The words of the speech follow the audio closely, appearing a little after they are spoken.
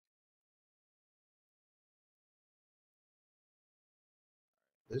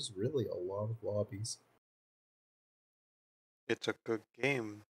There's really a lot of lobbies. It's a good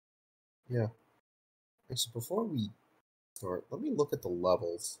game. Yeah. Actually, before we start, let me look at the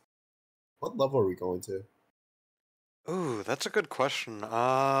levels. What level are we going to? Ooh, that's a good question.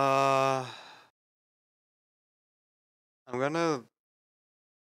 I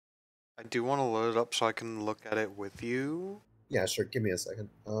do want to load it up so I can look at it with you. Yeah, sure. Give me a second.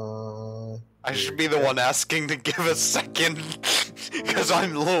 I should be the one asking to give a second, because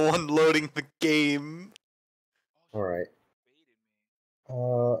I'm the one loading the game. Alright.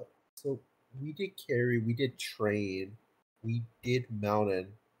 So we did carry, we did train, we did mountain.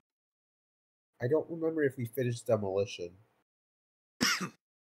 I don't remember if we finished demolition.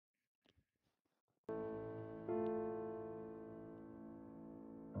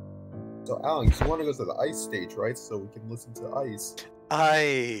 So Alex, you want to go to the ice stage, right? So we can listen to ice.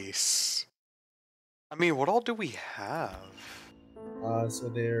 Ice. I mean, what all do we have? So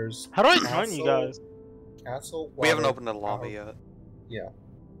there's. How do I join you guys? Castle. Water, We haven't opened the lobby yet. Yeah.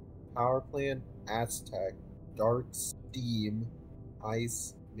 Power plant, Aztec, Dark Steam,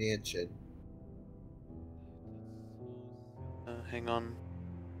 Ice Mansion. Hang on.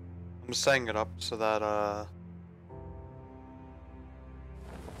 I'm setting it up so that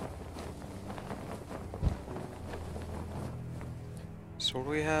So what do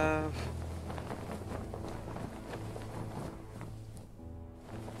we have?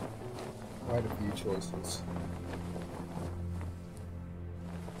 Quite a few choices.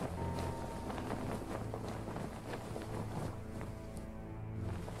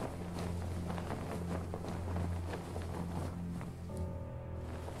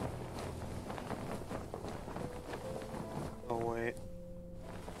 Oh wait.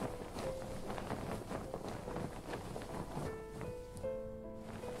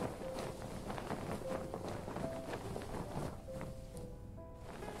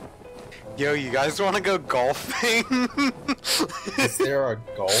 Yo, you guys want to go golfing? Is there a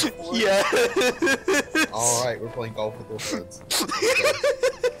golf one? Yeah. Alright, we're playing golf with our friends.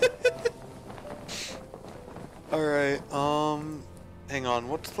 Alright, hang on,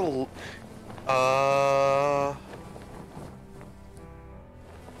 what's the...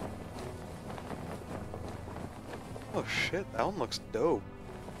 Oh shit, that one looks dope.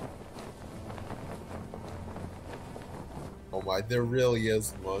 Oh my, there really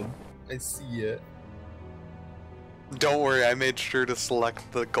is one. I see it. Don't worry, I made sure to select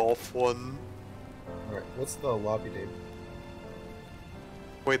the golf one. Alright, what's the lobby name?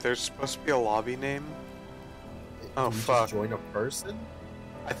 Wait, there's supposed to be a lobby name? Oh, Can you fuck. just join a person?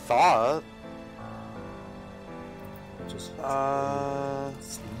 I thought. Just Well,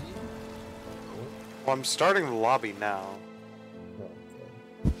 Steam? I'm starting the lobby now. No,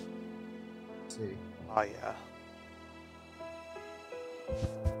 okay. Let's see. Oh, yeah.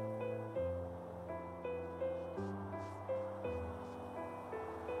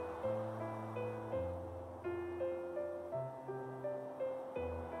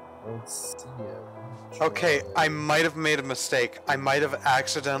 Let's see it. Okay, I might have made a mistake. I might have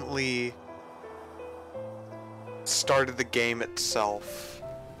accidentally started the game itself.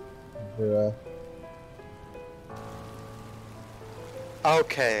 Bruh.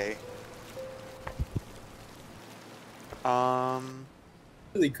 Okay.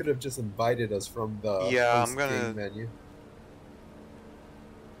 Really could have just invited us from the Yeah, host I'm gonna- game menu.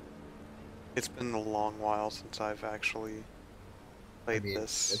 It's been a long while since I've actually played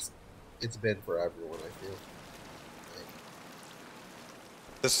this. It's been for everyone, I feel.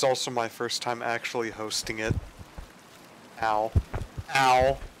 This is also my first time actually hosting it. Ow.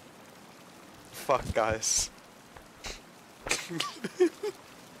 Ow. Fuck, guys.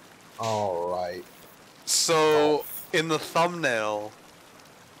 Alright. So, in the thumbnail,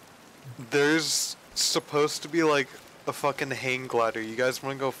 there's supposed to be like a fucking hang glider. You guys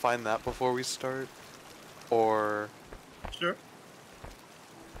want to go find that before we start? Or... Sure.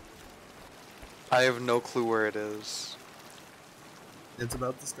 I have no clue where it is. It's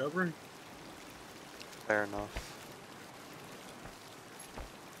about discovery. Fair enough.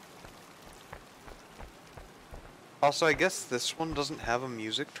 Also, I guess this one doesn't have a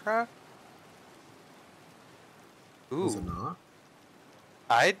music track? Ooh. Was it not?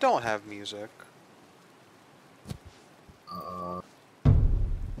 I don't have music.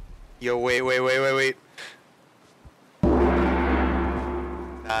 Yo, wait.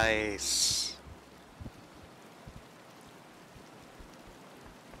 Nice.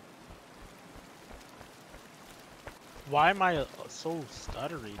 Why am I so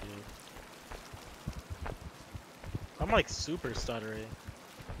stuttery, dude? I'm like super stuttery.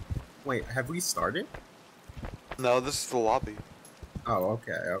 Wait, have we started? No, this is the lobby. Oh,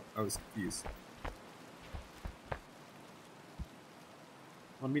 okay. I was confused.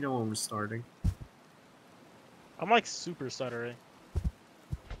 Let me know when we're starting. I'm like super stuttering.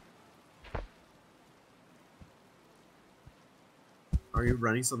 Are you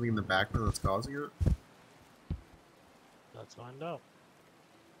running something in the background that's causing it? Let's find out.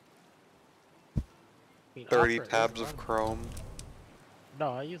 I mean, 30 Opera is tabs of running. Chrome.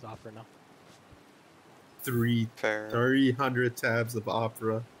 No, I use Opera now. Fair. 300 tabs of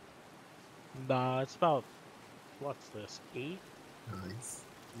Opera. Nah, it's about, what's this, 8? Nice.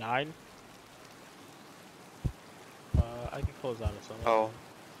 9? I can close out of some. Oh.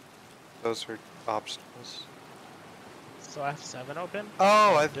 Those are obstacles. So I have 7 open?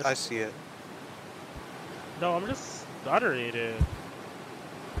 Oh, Or I see it. No, I'm just stuttering it.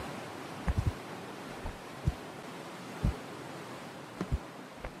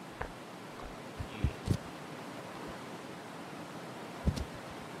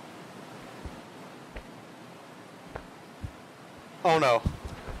 Oh no.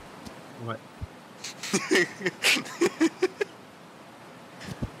 What?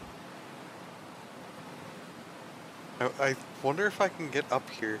 I wonder if I can get up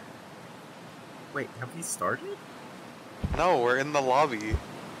here. Wait, have we started? No, we're in the lobby.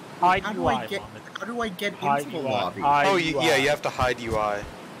 Hide How do UI, I get? Mohammed. How do I get Hide into the UI. lobby? Hide Oh, UI. yeah, you have to hide UI.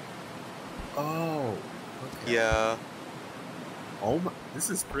 Oh. Okay. Yeah. Oh my, this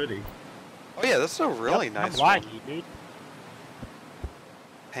is pretty. Oh yeah, that's a really Yep, nice I'm one. laggy, dude.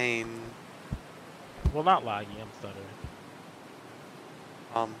 Pain. Well, not laggy, I'm stuttering.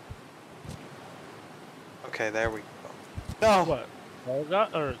 Okay, there we go. No! What? Volga?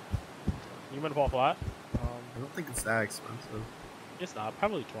 Or Human Fall Flat? I don't think it's that expensive. It's not.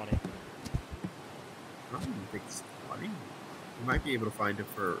 Probably 20. I don't even think it's 20. You might be able to find it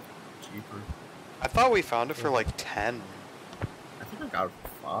for cheaper. I thought we found it for like 10. I think I got it for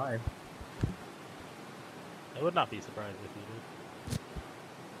 5. I would not be surprised if you did.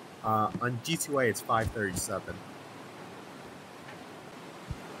 On G2A it's 537.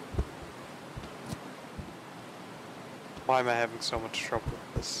 Why am I having so much trouble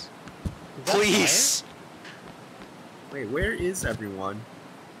with this? Is that Please! Wait, where is everyone?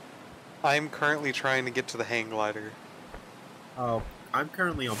 I'm currently trying to get to the hang glider. Oh, I'm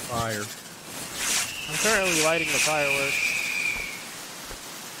currently on fire. I'm currently lighting the fireworks.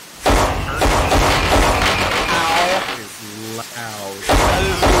 That is loud. That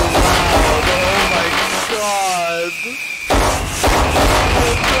is loud! Oh my god!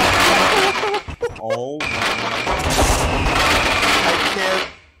 Oh my.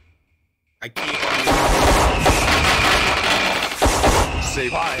 I can't Say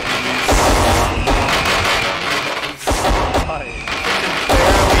Fire.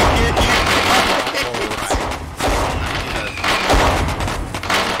 Fire.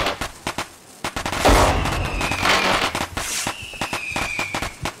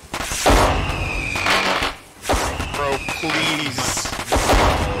 Bro, please.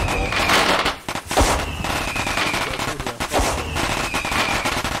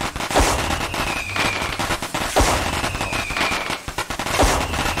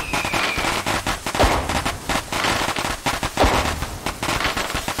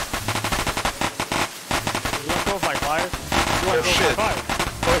 Oh shit.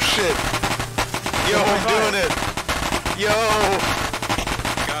 Oh shit. Yo, I'm doing it. Yo.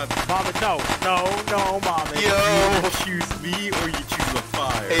 God. Mama, no, Mama. Yo. You choose me or you choose the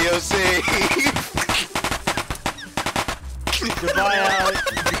fire. AOC. Goodbye, Alex.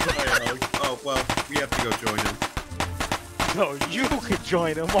 Oh, well, we have to go join him. No, you could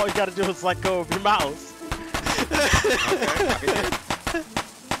join him. All you gotta do is let go of your mouse. Okay.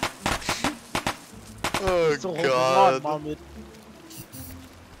 Oh Still holding god. on, Mama.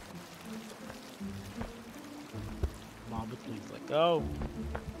 Mama, please let go.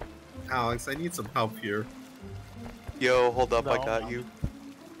 Alex, I need some help here. Yo, hold up, I No, got no. you.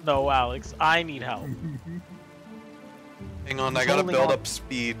 No, Alex, I need help. Hang on, I He's gotta holding build on. up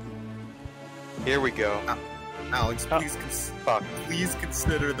speed. Here we go. Alex, Oh. Fuck. please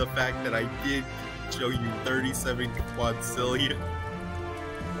consider the fact that I did show you 37 quadzillion.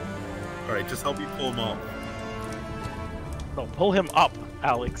 Alright, just help me pull him off. No, pull him up,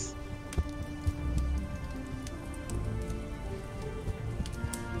 Alex.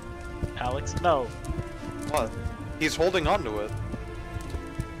 Alex, no. What? He's holding on to it.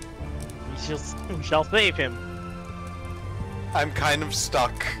 We shall save him. I'm kind of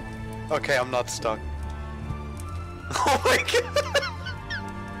stuck. Okay, I'm not stuck. Oh my god!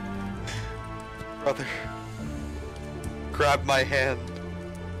 Brother. Grab my hand.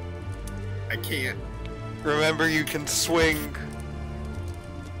 I can't. Remember, you can swing.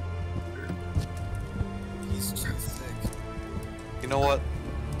 know what?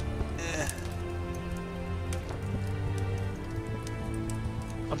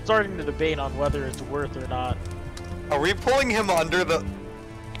 I'm starting to debate on whether it's worth or not. Are we pulling him under the...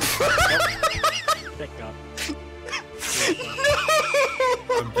 Thank God.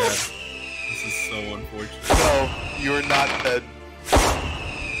 I'm dead. This is so unfortunate. No, you are not dead.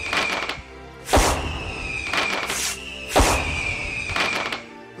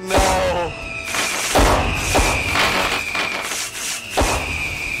 No!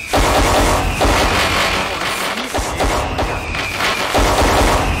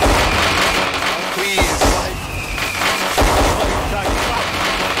 Please!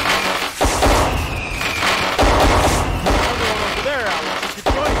 Over there, Alex. You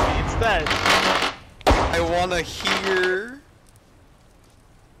could join me instead. I wanna hear...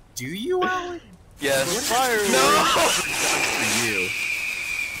 Do you, Alec? Yes. Fire. No! For you.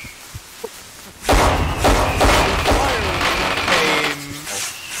 Pain.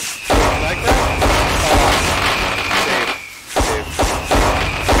 Like that? Oh. Save.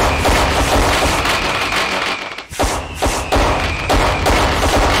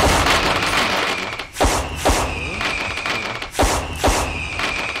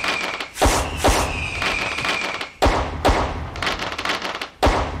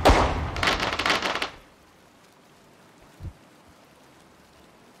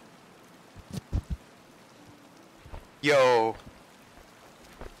 Yo.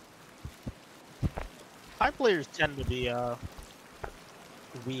 High players tend to be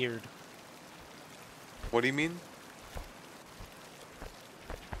weird. What do you mean?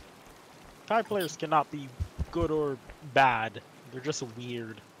 High players cannot be good or bad. They're just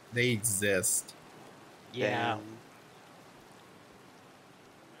weird. They exist. Yeah. Damn.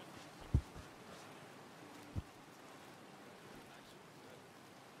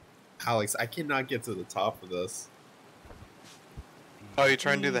 Alex, I cannot get to the top of this. Oh, you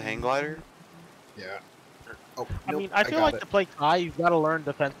trying to do the hang glider? Yeah. Oh, I nope, mean, I feel got like it. to play Kai, you've got to learn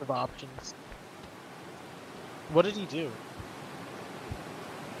defensive options. What did he do?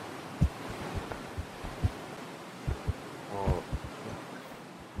 Oh.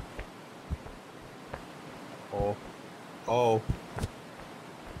 Oh. Oh.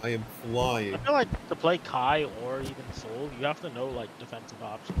 I am flying. I feel like to play Kai or even Soul, you have to know like defensive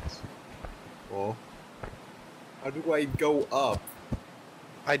options. Oh. How do I go up?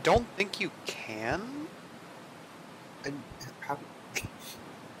 I don't think you can. I'm, how,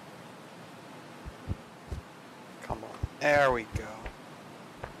 Come on. There we go.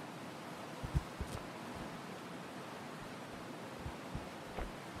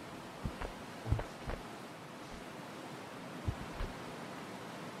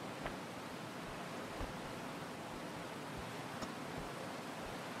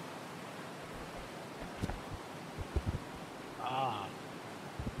 Ah.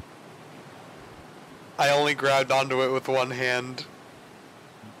 I only grabbed onto it with one hand.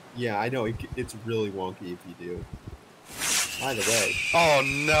 yeah, I know. It's really wonky if you do. By the way. Oh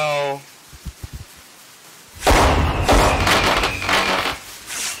no.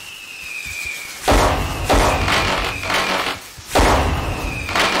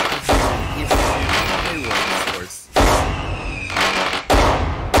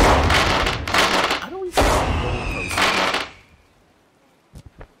 How do we get a roller coaster?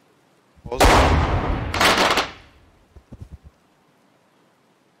 What was that?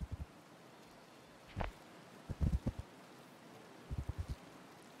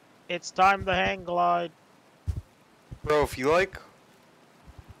 It's time to hang glide. Bro, if you like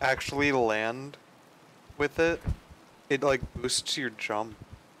actually land with it, it like boosts your jump.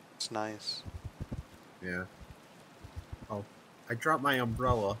 It's nice. Yeah. Oh, I dropped my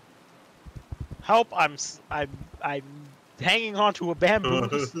umbrella. Help! I'm hanging onto a bamboo.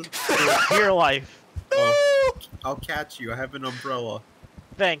 Dear life. Oh, I'll catch you. I have an umbrella.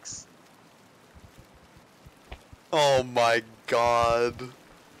 Thanks. Oh my god.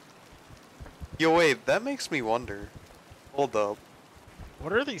 Yo, wait, that makes me wonder. Hold up.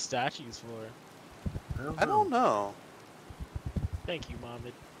 What are these statues for? I don't know. Thank you,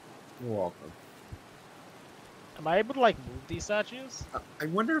 Mohammed. You're welcome. Am I able to like move these statues? I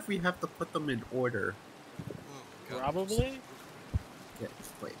wonder if we have to put them in order. Probably. Yeah,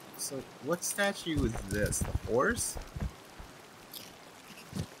 wait. So, what statue is this? The horse?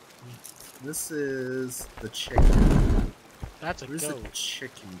 This is the chicken. That's a Where's goat. the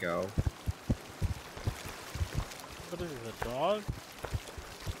chicken go? What is it, a dog?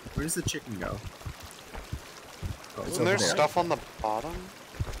 Where does the chicken go? Oh, it's Isn't over there there. stuff on the bottom?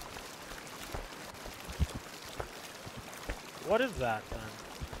 What is that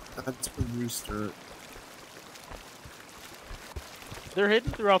then? That's the rooster. They're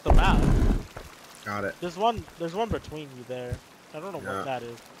hidden throughout the map. Got it. There's one between you there. I don't know Yeah. what that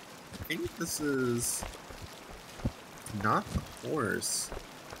is. I think this is not the horse.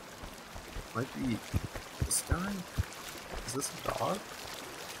 Might be this guy. Is this a dog?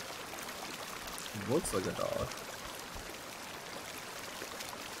 It looks like a dog.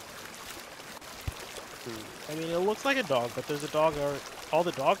 I mean, it looks like a dog, but there's a dog. All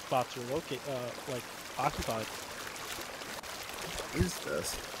the dog spots are like occupied. What is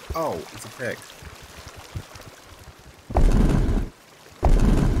this? Oh, it's a pig.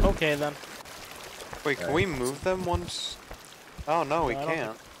 Okay then. Wait, can Okay. we move them once? Oh no, we No, I don't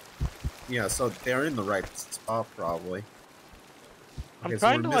can't. Yeah, so they're in the right spot probably. I'm Okay, so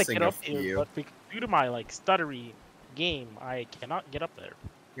trying we're to like missing get a up here, few. but due to my like stuttery game, I cannot get up there.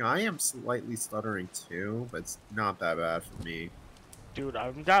 Yeah, I am slightly stuttering too, but it's not that bad for me. Dude,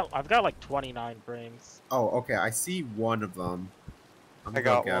 I've got like 29 frames. Oh, okay, I see one of them. I'm I gonna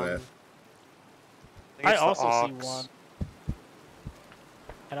got get one. it. think I it's the also see ox. one.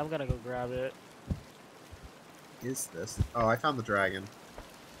 And I'm gonna go grab it. Is this? Oh, I found the dragon.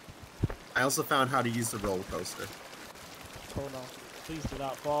 I also found how to use the roller coaster. Oh no. Please do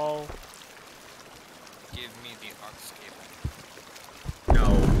not fall. Give me the aux cable.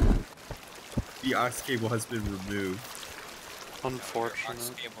 No. The aux cable has been removed.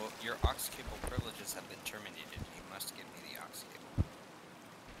 Unfortunate. Your aux cable privileges have been terminated. You must give me the aux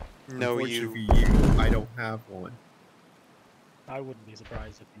cable. No, you. Unfortunately for you, I don't have one. I wouldn't be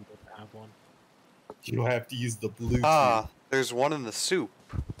surprised if you didn't have one. You'll have to use the Bluetooth Ah, there's one in the soup.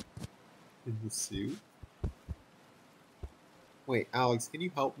 in the suit. Wait, Alex, can you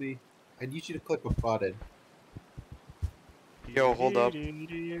help me? I need you to click a button. Yo, hold up. Yeah,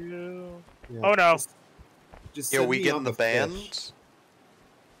 Oh no. Just Yo, send we me getting on the fish. band?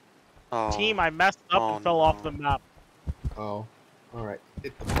 Oh. Team, I messed up Oh, and fell off no. the map. Oh, alright.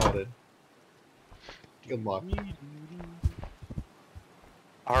 Hit the button. Good luck.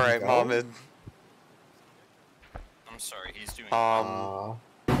 Alright, go. Mohammed. I'm sorry, he's doing. Uh-oh.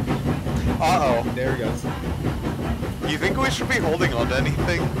 There he goes. You think we should be holding on to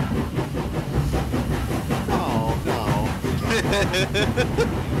anything? Oh, no.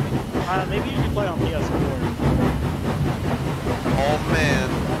 Maybe you can play on PS4. Oh, man.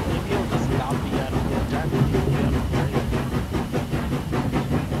 Maybe it'll just not be at 410.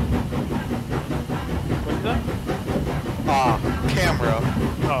 What is that? Ah, camera.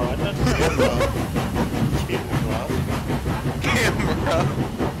 Oh, I thought Camera.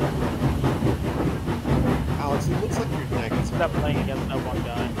 Alex, it looks like your neck is stop playing against that one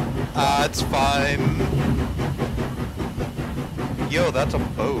guy. Ah, it's fine. Yo, that's a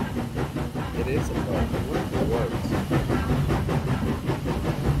boat. It is a boat. What if it works?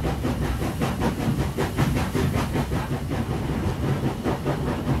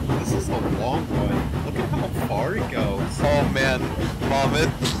 This is a long one. Look at how far it goes. Oh, man. Mohammed.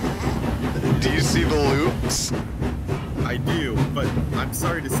 Do you see the loops? I do, but I'm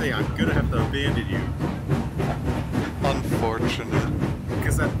sorry to say I'm gonna have to abandon you. Unfortunate.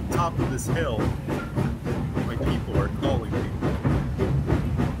 Because at the top of this hill, my people are calling me.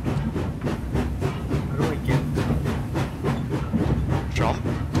 How do I get Jump?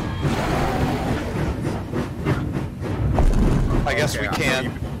 I guess we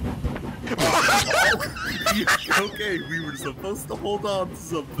can. Okay, we were supposed to hold on to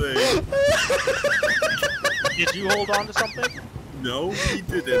something. Did you hold on to something? No, we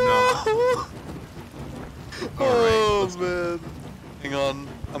did not. Oh, man. Hang on.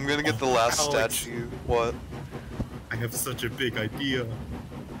 I'm gonna get the last Alex. statue. What? I have such a big idea.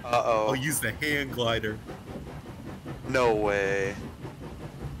 Uh-oh. I'll use the hand glider. No way.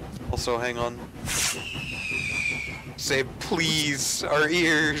 Also, hang on. Say please, our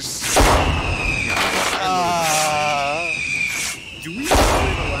ears. Ah. Do we play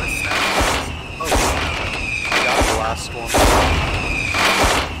the last statue? Oh, I got the last one.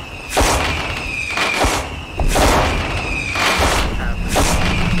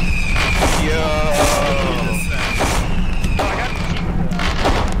 Yo. Oh, I got the cheat for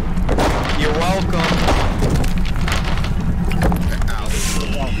that. You're welcome. Alex.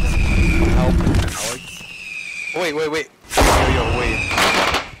 Help. Alex. Wait. Yo, wait.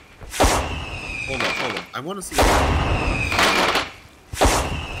 Hold on. I want to see.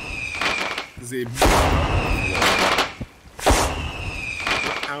 Is it?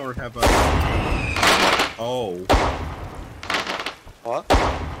 What power have I? Oh. What?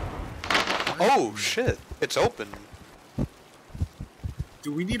 Oh, shit. It's open.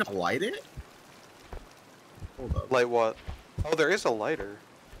 Do we need to light it? Hold up. Light what? Oh, there is a lighter.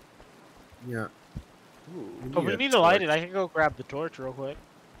 Yeah. Oh, we a need to light it. torch. I can go grab the torch real quick.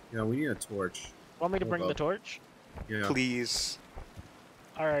 Yeah, we need a torch. Want me to Hold bring the up. torch? Yeah. Please.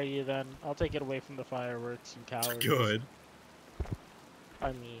 Alrighty then. I'll take it away from the fireworks, you cowards. Good.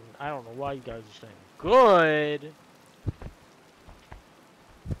 I mean, I don't know why you guys are saying good.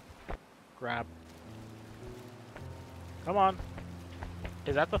 Grab. Come on.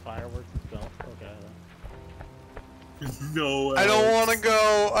 Is that the fireworks? Go. Okay. No. I don't want to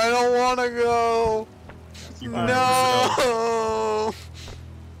go. I don't want to go. You No.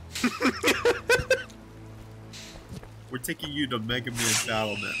 We're taking you to Mega Man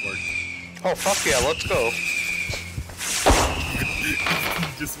Battle Network. Oh fuck yeah, let's go.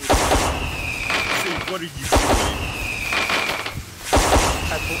 Just say, what are you doing?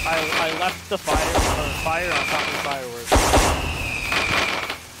 I left the fire on top of the fireworks.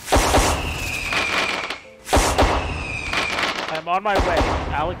 I'm on my way.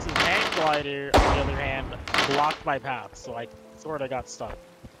 Alex's hang glider, on the other hand, blocked my path, so I sort of got stuck.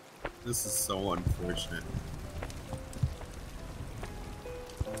 This is so unfortunate.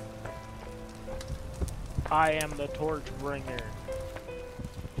 I am the torch bringer.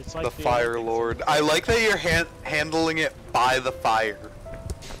 It's like The Fire Olympics. Lord. I like that you're handling it by the fire.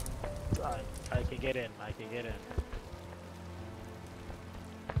 I could get in. I could get in.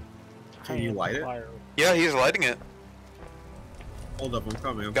 Can I you am light the it? fire- Yeah, he's lighting it. Hold up, I'm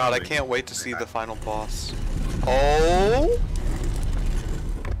coming. I'm God, I coming. can't wait to see the final boss. Oh!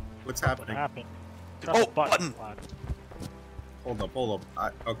 What's What happening? happened? Oh, The button. flapped. Hold up.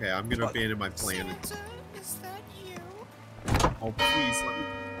 Okay, I'm gonna abandon my plan. Is that you? Oh, please, let me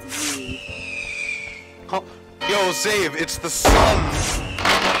through. Huh? Yo, Zave, it's the sun!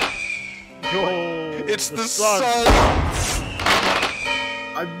 Yo, It's the sun. sun!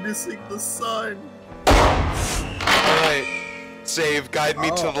 I'm missing the sun. Alright. Zave, guide me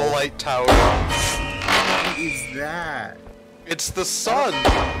to the Oh. light tower. What is that? It's the sun!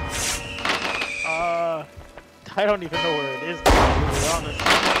 I don't even know where it is, to be really honest.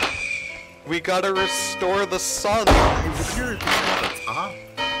 We gotta restore the sun! I wonder if it's at the top.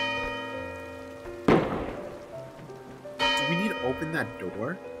 Do we need to open that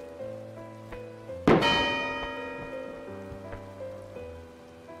door?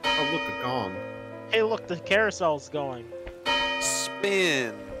 Oh, look, a gong. Hey, look, the carousel's going.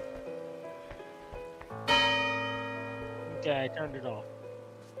 Spin! Okay, I turned it off.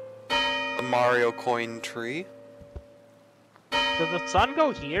 The Mario coin tree. Does the sun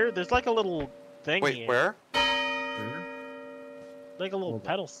go here? There's like a little thing Wait, here. where? Where? Like a little Hold on.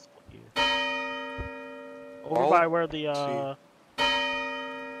 pedal here. Over Oh, by where the Oh,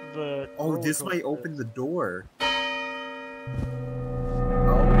 roller this might coaster open is. the door.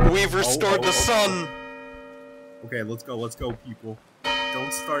 Oh. We've restored the sun! Okay, let's go, people.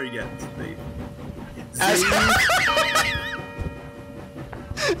 Don't start yet, Zave. As-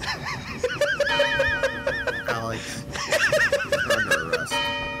 Alex, you're under arrest.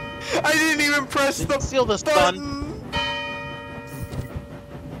 I didn't even press Did the you steal the sun? button!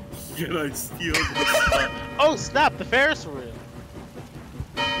 Can I steal the sun? Oh snap! The Ferris wheel.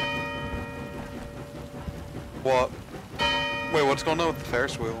 What? Wait, what's going on with the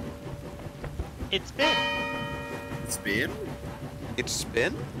Ferris wheel? It's spin. Spin? It's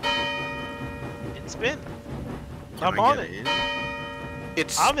spin? It's spin. Can I'm I on get it. in?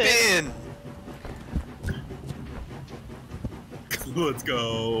 It's I'm in. spin! Let's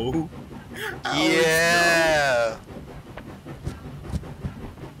go. Alex, Yeah! no.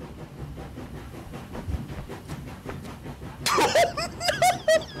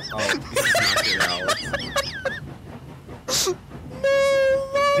 Oh, this is not good, Alex.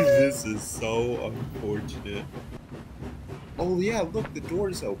 This is so unfortunate. Oh yeah, look, the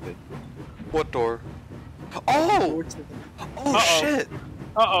door's open. What door? The Oh! door to the- Oh Uh-oh. shit!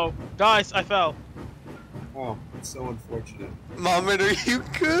 Uh-oh. Guys, I fell. Oh, it's so unfortunate. Mom,it are you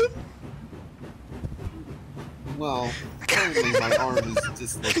good? Well, currently my arm is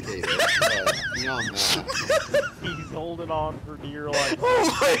dislocated, but beyond that, He's holding on for dear life.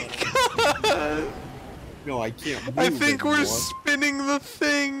 Oh my god! no, I can't move I think we're anymore. spinning the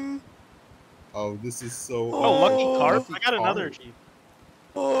thing! Oh, this is so. Oh, lucky Oh, carp! lucky I got another carp. achievement.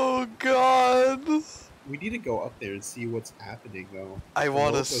 Oh god! We need to go up there and see what's happening, though. I The wanna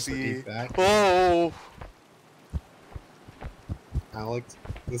locals are being see. back. Oh! Alex,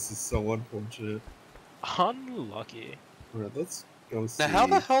 this is so unfortunate. Unlucky. Alright, let's go see. Now how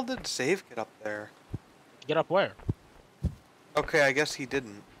the hell did Save get up there? Get up where? Okay, I guess he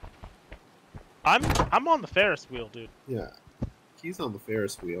didn't. I'm on the Ferris wheel, dude. Yeah, he's on the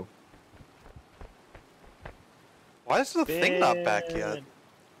Ferris wheel. Why is the thing not back yet? Spin.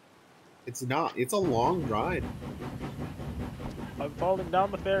 It's not. It's a long ride. I'm falling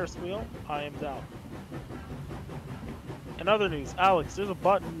down the Ferris wheel. I am down. In other news, Alex, there's a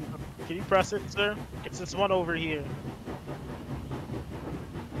button. Can you press it, sir? It's this one over here.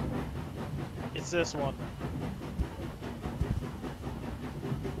 It's this one.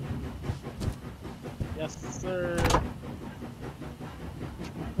 Yes, sir.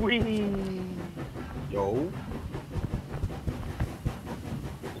 Whee! Yo.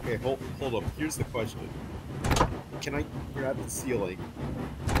 Okay, hold up. Here's the question. Can I grab the ceiling?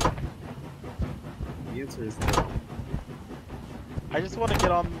 The answer is no. I just want to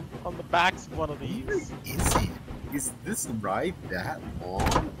get on the backs of one of Where these. is it? Is this ride that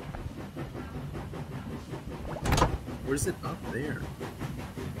long? Or is it up there?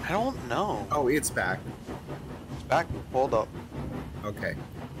 I don't know. Oh, it's back. It's back. Hold up. Okay.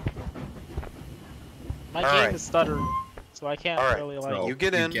 My All game right. is stuttering, so I can't All right, really like. So you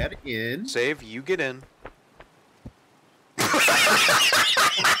get in. Get in. Save. You get in.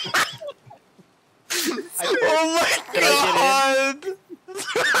 Oh Did I my god!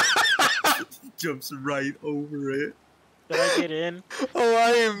 Jumps right over it. Did I get in? Oh,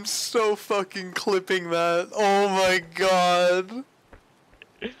 I am so fucking clipping that. Oh my god.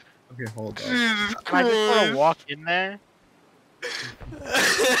 Okay, hold on. Jesus I just want to Christ. walk in there.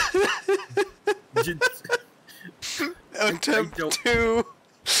 Attempt don't- 2.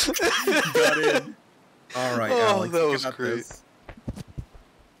 Got in. All right, Oh, Alex, that you was got great. this.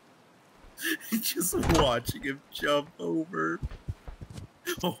 Just watching him jump over.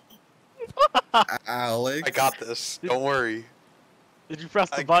 Oh. Alex. I got this. Don't worry. Did you press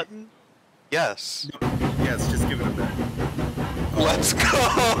the I- button? Yes. Yes, just give it a bit. Let's go.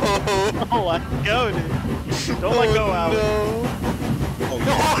 Oh, let's go, dude. Don't let go, Alex. No. Oh,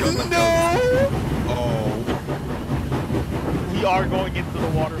 yeah, don't let Oh go. Oh. We are going into the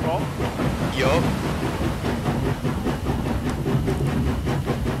waterfall. no. Yup.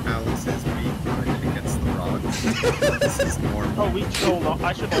 Alex is being guided against the rocks. This is normal. Oh, we should hold on.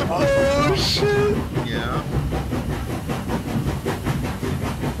 I should hold on. Oh shit. Yeah.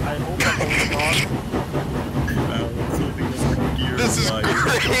 I hope I'm holding on. Alex holding his gear This is light.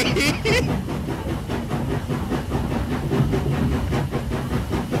 great.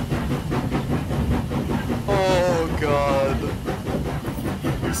 Oh god.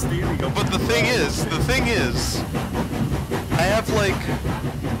 You're standing up. But the thing is, I have like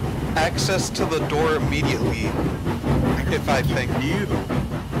access to the door immediately. If I think. You.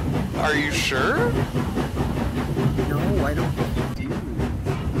 Are you sure? No, I don't think you do.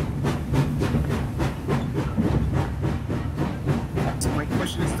 So my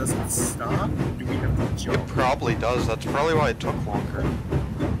question is, does it stop? Or do we have to It jump? probably does. That's probably why it took longer.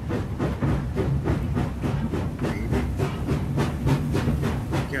 Maybe.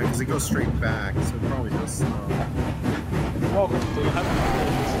 Yeah, because it goes straight back, so it probably does stop. Welcome to the Heaven.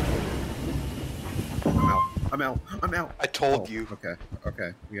 I'm out. I'm out. I told Oh, you. Okay.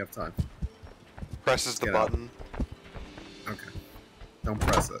 Okay. We have time. Presses the Get out. button. Okay. Don't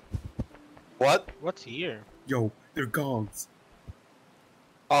press it. What? What's here? Yo, they're gongs.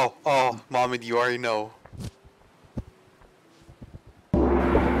 Oh, mommy, you already know.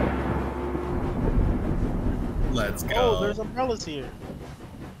 Let's go. Oh, there's umbrellas here.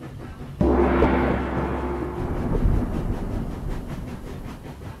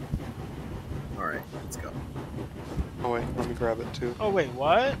 Alright, let's go. Oh wait, let me grab it too. Oh wait,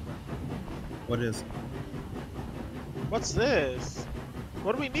 what? What is? What's this?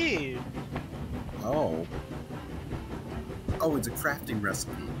 What do we need? Oh. Oh, it's a crafting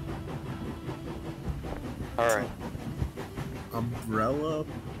recipe. Alright, Umbrella.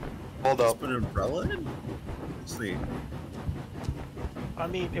 hold Let's up. put an umbrella in? Let's see. I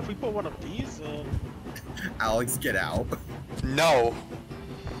mean, if we put one of these in, Alex, get out. No.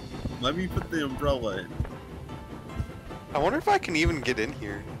 Let me put the umbrella in. I wonder if I can even get in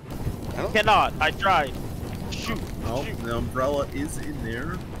here. I don't. cannot. I tried. Shoot. Oh, Shoot. the umbrella is in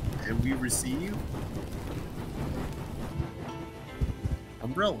there, and we receive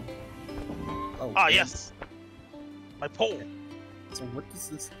umbrella. Oh, Ah, and- yes. My pole. So what does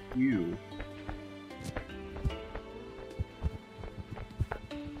this do?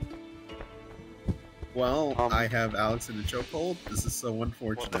 Well, I have Alex in a chokehold. This is so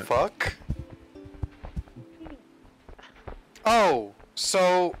unfortunate. What the fuck? Oh,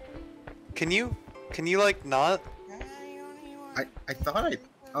 so can you like not? I thought I.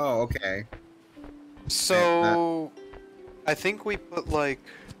 Oh, okay. So I think we put like.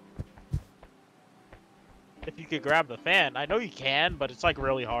 If you could grab the fan, I know you can, but it's like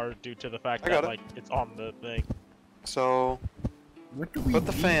really hard due to the fact I that got it. like it's on the thing. So What do we Put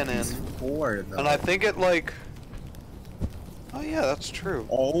the need fan these in. for, though? And I think it like... Oh yeah, that's true.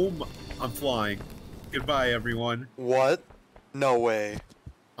 Oh, I'm flying. Goodbye, everyone. What? No way.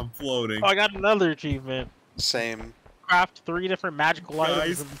 I'm floating. Oh, I got another achievement. Same. Craft 3 different magical items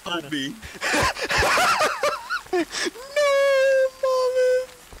Guys, in the help furnace. me. No, Mama!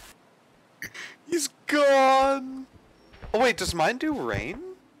 He's gone! Oh wait, does mine do rain?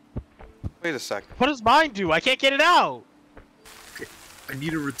 Wait a sec. What does mine do? I can't get it out! I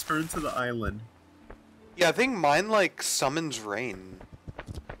need to return to the island. Yeah, I think mine like summons rain.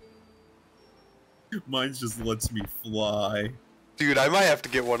 Mine just lets me fly. Dude, I might have to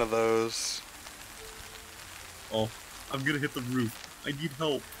get one of those. Oh, I'm gonna hit the roof. I need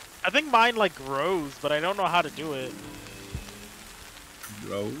help. I think mine like grows, but I don't know how to do it.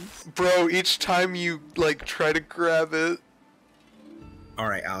 Rose? Bro, each time you like try to grab it.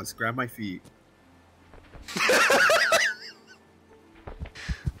 Alright, Alex, grab my feet.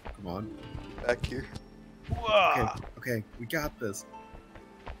 Come on. Back here. Okay, Whoa. okay, we got this.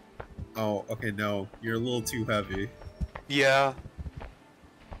 Oh, okay, no. You're a little too heavy. Yeah.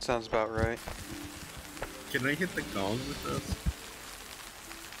 Sounds about right. Can I hit the gong with this?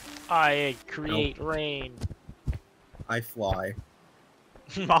 I create rain. I fly.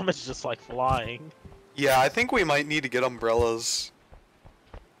 Mama's just like flying. Yeah, I think we might need to get umbrellas.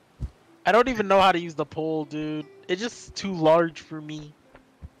 I don't even know how to use the pole, dude. It's just too large for me.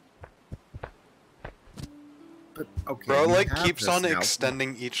 But, okay. Bro, we like have keeps this on now.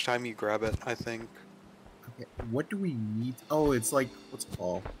 extending each time you grab it, I think. Okay, what do we need? Oh, it's like, what's it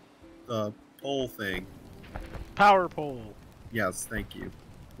called? The pole thing. Power pole. Yes, thank you.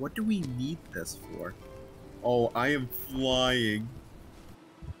 What do we need this for? Oh, I am flying.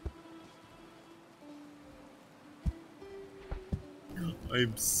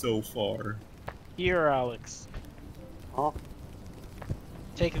 I'm so far. Here, Alex. Huh?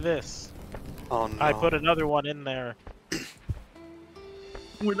 Take this. Oh no. I put another one in there.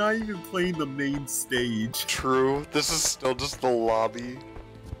 We're not even playing the main stage. True. This is still just the lobby.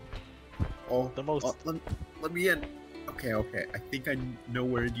 Oh, The most- let me in. Okay, okay. I think I know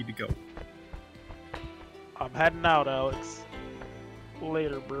where I need to go. I'm heading out, Alex.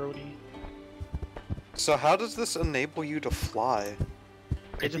 Later, Brody. So how does this enable you to fly?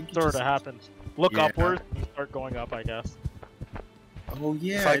 I It think just you sort of happens. Look Yeah. upwards, you start going up, I guess. Oh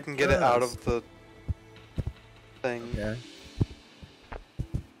yeah. if I can get it out does. of the thing. Okay.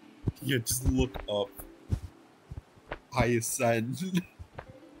 Yeah, just look up. I ascend.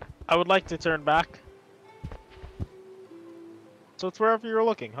 I would like to turn back. So it's wherever you're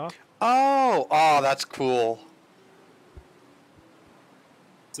looking, huh? Oh, oh, that's cool.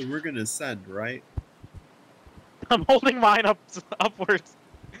 So we're gonna ascend, right? I'm holding mine up upwards.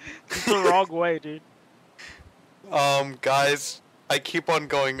 It's the wrong way, dude. Guys, I keep on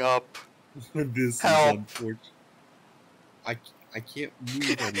going up. This Help. is unfortunate. I can't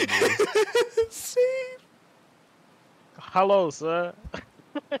move anymore. See? Hello, sir.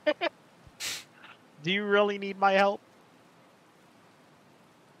 Do you really need my help?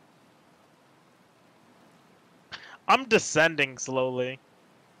 I'm descending slowly.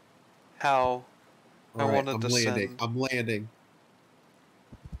 How? I Alright, wanna I'm descend. landing. I'm landing.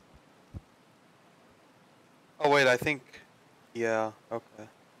 Oh wait, I think. Yeah. Okay.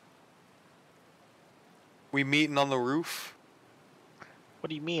 We meeting on the roof? What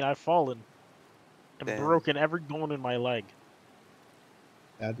do you mean? I've fallen. And Damn. broken every bone in my leg.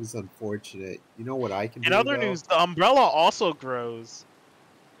 That is unfortunate. You know what I can In do? other though? news, the umbrella also grows.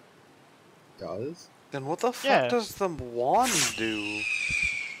 Does? Then what the fuck Yeah. does the wand do?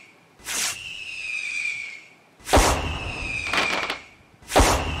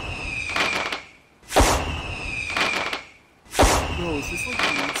 No, is this like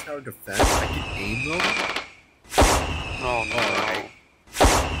the Leeds Tower defense? I can aim them? Oh no. Alright.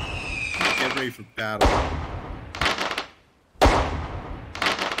 Get ready for battle.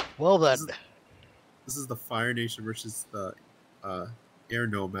 Well then. This is the Fire Nation versus the Air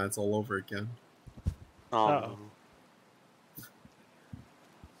Nomads all over again. Oh. Uh-oh.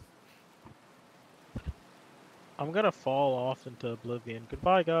 I'm gonna fall off into oblivion.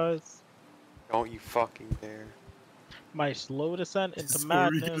 Goodbye, guys. Don't you fucking dare. My slow descent into So are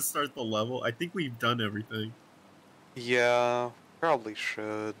we gonna madness. start the level? I think we've done everything. Yeah, probably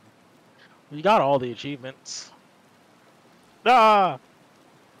should. We got all the achievements. Ah!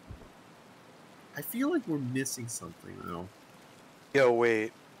 I feel like we're missing something though. Yo,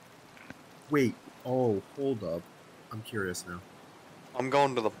 wait. Wait. Oh, hold up. I'm curious now. I'm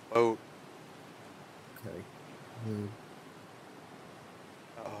going to the boat. Okay.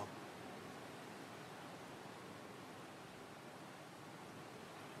 Uh-oh.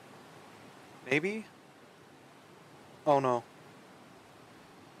 Maybe? Oh no.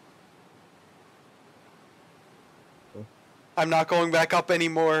 Oh. I'm not going back up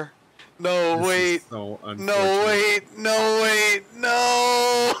anymore. No, This is wait. so No, unfortunate. wait. No, wait.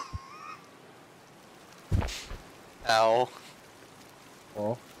 No! Ow.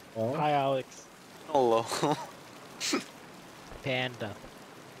 Oh, oh. Hi, Alex. Hello. Panda.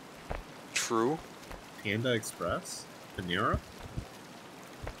 True. Panda Express? Panera?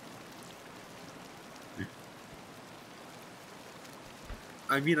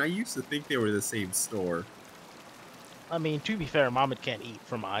 I mean, I used to think they were the same store. I mean, to be fair, Mama can't eat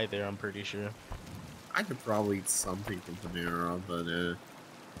from either, I'm pretty sure. I could probably eat something from Panera, but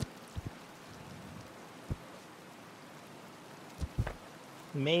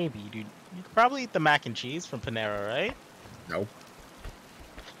Maybe, dude. You could probably eat the mac and cheese from Panera, right? nope.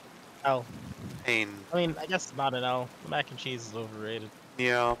 Oh, Pain. I mean, I guess not an L. The mac and cheese is overrated.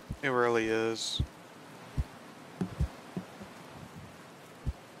 Yeah, it really is.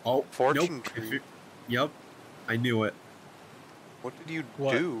 Oh, Fortune nope. tree. Yep, I knew it. What did you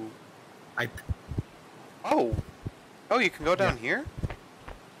What? do? I Oh. Oh, you can go down here?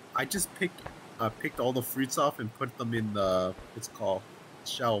 just picked all the fruits off and put them in the what's it called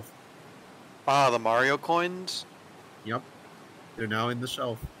shelf. Ah, the Mario coins? Yep, they're now in the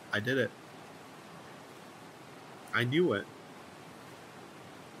shelf. I did it. I knew it.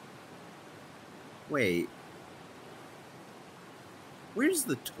 Wait. Where's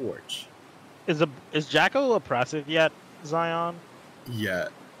the torch? Is Jacko oppressive yet, Zion? Yeah.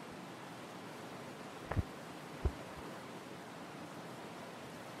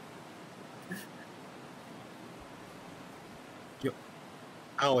 Yo,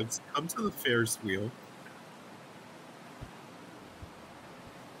 Alex, come to the Ferris wheel.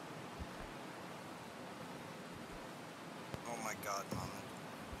 Oh my god, Mama.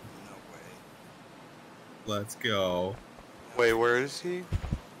 No way. Let's go. Wait, where is he?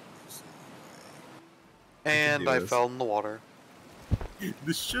 There's no way. And do I this. fell in the water.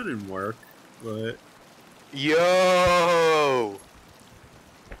 This shouldn't work, but Yo!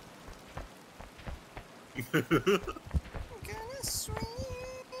 I'm gonna swing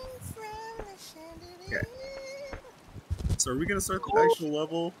from the chandelier. so are we gonna start the actual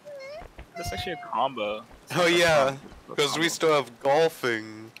level? That's actually a combo. Oh yeah, That's because we combo. still have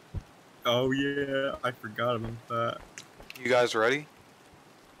golfing. Oh yeah, I forgot about that. You guys ready?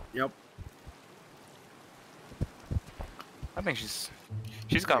 Yep. I think she's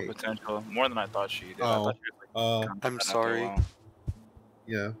got Wait. potential more than I thought she did. I Oh, thought she was like, Uh, I'm not sorry. that well.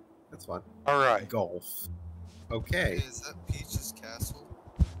 yeah, that's fine. Alright. Golf. Hey, Okay. is that Peach's castle?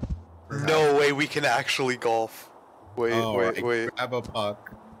 No way we can actually golf. Wait, Alright, wait, wait. Grab a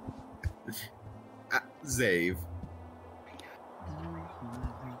puck. Zave.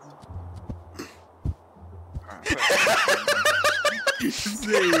 Alright.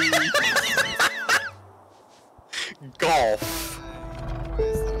 Zave. Golf. Why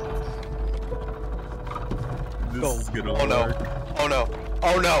is that a This is gonna Oh no. work. Oh no.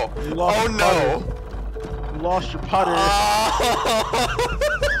 Oh no. You lost Oh your no. putter. You lost your putter.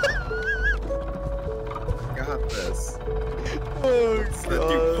 Got this. Oh Let you-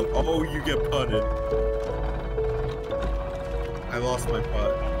 god. oh, you get putted. I lost my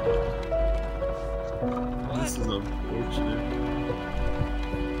putt. This is unfortunate.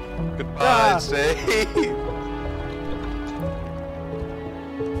 Goodbye, Ah. Zay.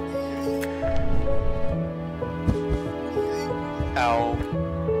 Ow.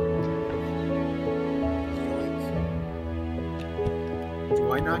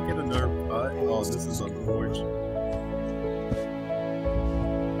 Do I not get another putt? Oh, this is unfortunate.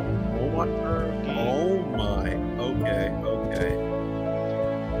 Oh my. Oh my. Okay, okay.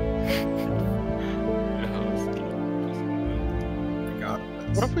 I got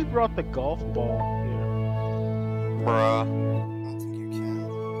this. What if we brought the golf ball here? Bruh. I don't think you can.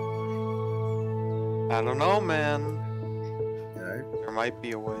 I don't know, man. Okay. There might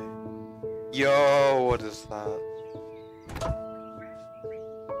be a way. Yo, what is that?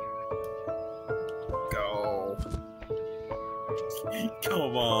 Go.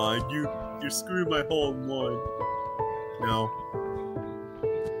 Come on, you're screwing my hole in one. No.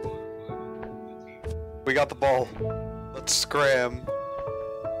 We got the ball. Let's scram.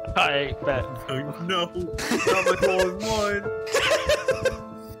 I bet. No. Not my hole in one.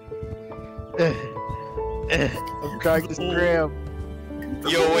 I'm trying to scram.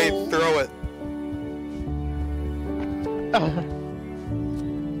 Yo, wait, throw it.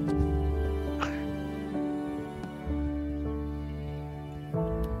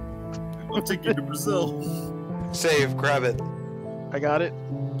 I'm taking you to Brazil. Save, grab it. I got it.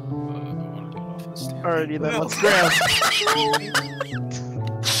 Alrighty then, let's grab.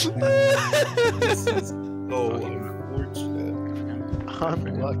 This is so unfortunate.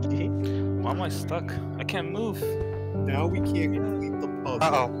 Unlucky. Why am I stuck? I can't move. Now we can't complete the puzzle.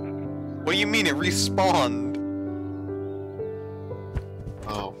 Uh oh. What do you mean it respawned?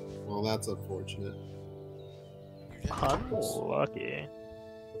 Oh, well, that's unfortunate. Unlucky.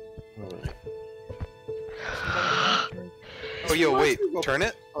 Alright. Oh, yo, wait. Turn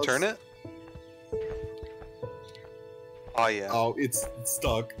it? Turn it? Oh, yeah. Oh, it's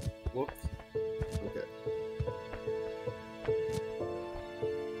stuck. Whoops. Okay.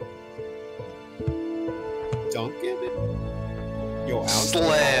 Dunk it? Yo, out.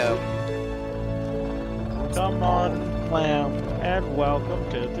 Slam. Come on, Lamb, and welcome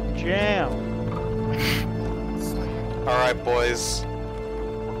to the jam. Alright, boys.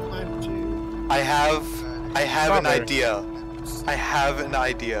 What kind of jam? I have an Strawberry. idea. I have an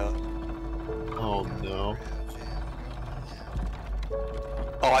idea. Oh no.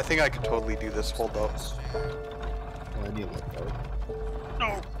 Oh, I think I could totally do this. Hold up. Oh, I need to let go.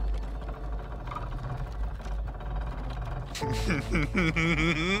 No.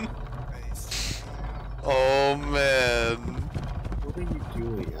 Oh, man. What are you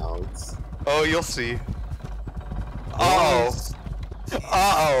doing, Alex? Oh, you'll see. Uh-oh.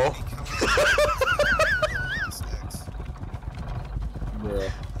 Uh-oh.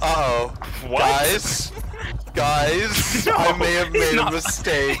 Bruh. Uh-oh. What? Guys? Guys? No, I may have he's made a not.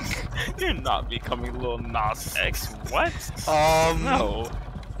 mistake. You're not becoming Lil Nas X. What? No. No.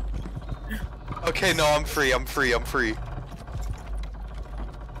 Okay, no, I'm free. I'm free. I'm free.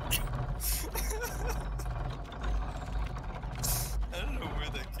 I don't know where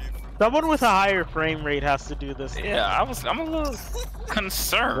that came from. Someone with a higher frame rate has to do this. Yeah, I'm a little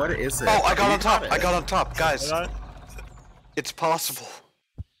concerned. What is it? Oh, I got You on top. it. I got on top. Guys, Did I? it's possible.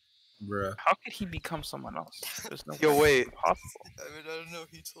 Bruh. How could he become someone else? There's no Yo, way wait. it's possible. I mean, I don't know.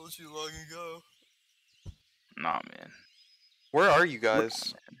 He told you long ago. Nah, man. Where are you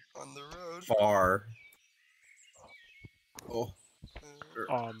guys? On the road. Far. Oh.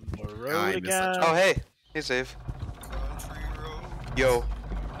 On the I road miss that again. Oh, hey. Hey, Save. Country road. Yo.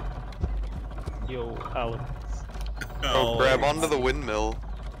 Yo, Alex. Oh, grab onto the windmill.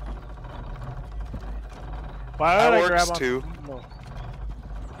 Why That would I works grab on? too. No.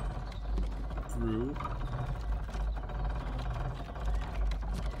 Drew.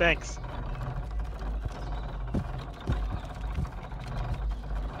 Thanks.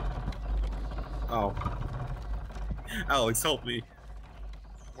 Oh. Alex, help me.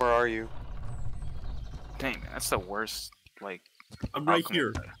 Where are you? Dang, man, that's the worst. Like, I'm right outcome here.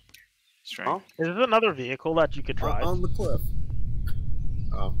 of that. Strange. Huh? Is this another vehicle that you could drive? On the cliff.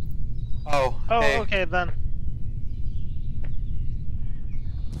 Oh. Oh, Oh, hey. okay then.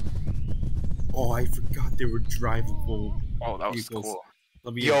 Oh, I forgot they were drivable. Oh, that was vehicles. cool.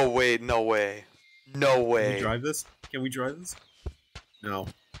 Let me. Yo, wait. No way. No Can we way. drive this? Can we drive this? No.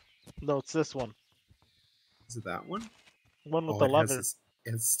 No, it's this one. Is it that one? One with Oh, the it has leather. this-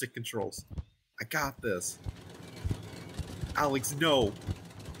 it has stick controls. I got this. Alex, no.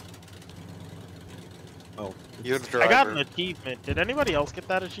 Oh. You're the I got an driver. achievement. Did anybody else get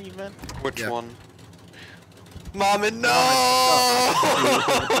that achievement? Which Yeah. one? Mom and no!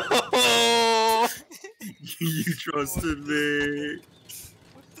 You trusted me.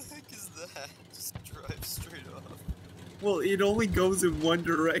 What the heck is that? Just drive straight off. Well, it only goes in one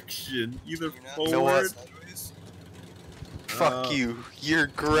direction, either You're not forward. know what? sideways? Fuck Uh, you. You're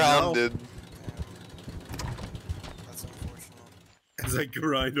grounded. That's unfortunate. As I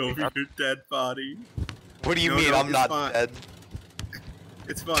grind over your dead body. What do you No, mean no, I'm it's not fine. dead?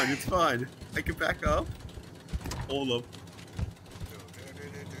 It's fine, it's fine. I can back up. Hold up.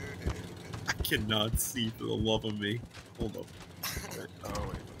 I cannot see for the love of me. Hold up. Oh,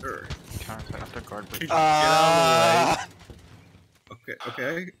 wait. Sure. Counter after guard break. Get out Ah. of the way.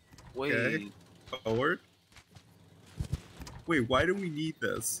 Okay, Wait. okay. Forward. Wait, why do we need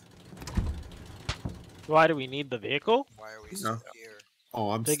this? Why do we need the vehicle? Why are we No. still here?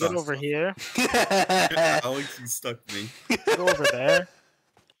 Oh, I'm They stuck. get over here. Alex, you stuck me. Go over there.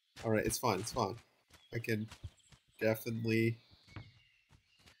 Alright, it's fine, it's fine. I can definitely...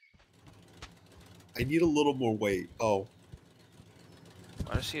 I need a little more weight. Oh.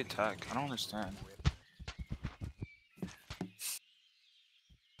 Why does he attack? I don't understand.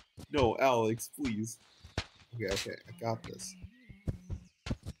 No, Alex, please. Okay, okay, I got this.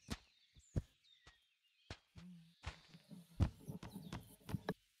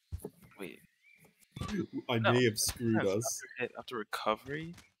 Wait. I No. may have screwed Yes, us. After hit, after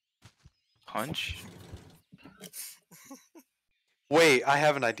recovery, punch. Wait, I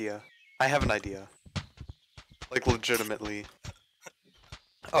have an idea. I have an idea. Like, legitimately.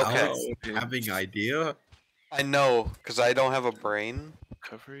 Okay. Alex having idea? I know, because I don't have a brain,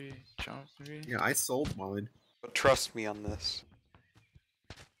 Recovery, jump, maybe? Yeah, I sold mine. but trust me on this.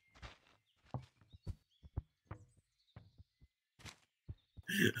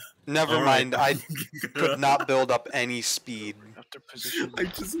 Never All right. mind, I could not build up any speed. After position. I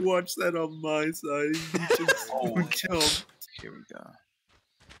just watched that on my side. You just Oh, jumped. Here we go.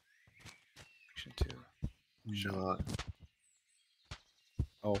 Action 2. Not.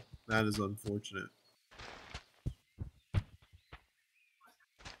 Oh, that is unfortunate.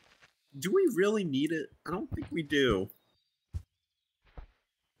 Do we really need it? I don't think we do.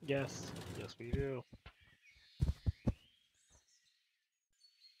 Yes, yes we do.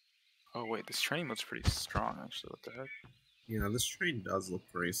 Oh wait, this train looks pretty strong actually. What the heck? Yeah, this train does look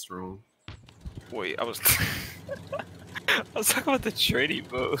pretty strong. Wait, I was I was talking about the trading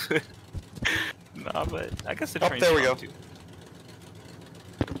boat. Nah, but I guess the Oh, train. there we go.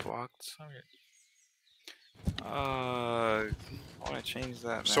 Blocked. I want to change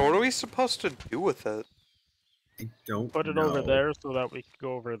that. So what are we supposed to do with it? I don't Put it know. over there so that we can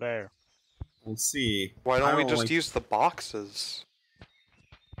go over there. We'll see. Why I don't we just like- use the boxes?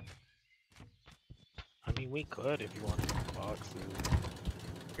 I mean, we could if you want boxes.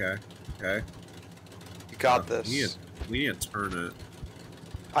 Okay, okay. You got this. We need to turn it.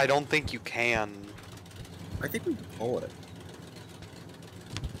 I don't think you can. I think we can pull it.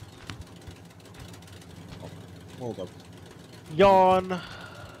 Oh, hold up. Yawn.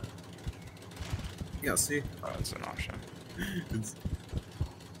 Yeah, see? Oh, that's an option. It's,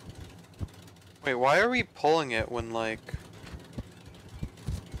 Wait, why are we pulling it when, like...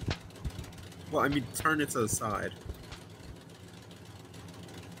 well, I mean, turn it to the side.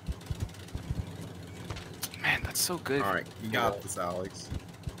 Man, that's so good. Alright, you got this, Alex.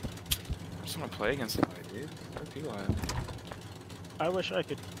 I just want to play against somebody, dude. Fuck you, I wish I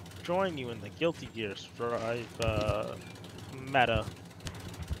could join you in the Guilty Gear Strive meta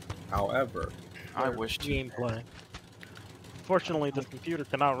However, I wish to. gameplay. Fortunately, this computer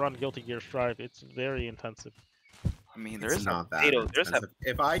cannot run Guilty Gear Strive. It's very intensive. I mean, there it's is not a that potato. There's a. intensive.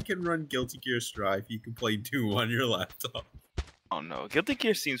 If I can run Guilty Gear Strive, you can play Doom on your laptop. Oh no, Guilty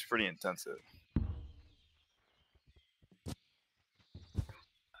Gear seems pretty intensive.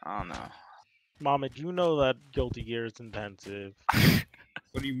 I don't know. Mama, do you know that Guilty Gear is intensive?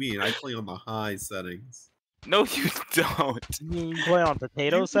 What do you mean? I play on the high settings. No, you don't. You mean you play on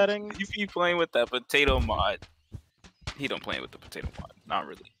potato settings? You be playing with that potato mod. He don't play with the potato mod. Not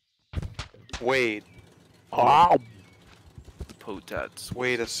really. Wait, Wow. The potats.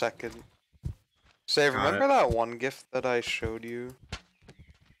 wait a second. Save, Got remember that one gift that I showed you?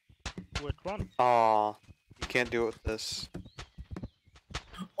 Which one? Aw, you can't do it with this.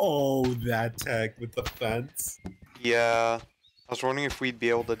 Oh, that tech with the fence. Yeah, I was wondering if we'd be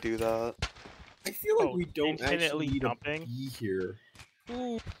able to do that. I feel like Oh, we don't actually infinitely need jumping? to be here.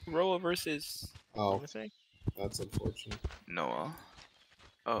 Ooh, Roa versus Oh, Let me see. that's unfortunate. Noah.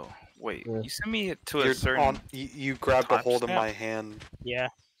 Oh, wait. Yeah. You sent me to a You're certain. on, you grabbed a hold of timestamp? my hand. Yeah.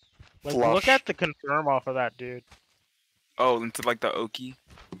 Like, Flush. look at the confirm off of that, dude. Oh, into like the Oki,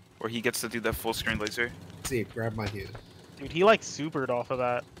 where he gets to do that full screen laser. See, grab my hand. Dude, he like supered off of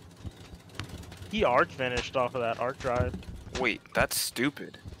that. He arch finished off of that arc drive. Wait, that's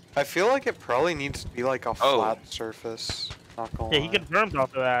stupid. I feel like it probably needs to be like a Oh. flat surface. Not gonna Yeah, he lie. confirmed off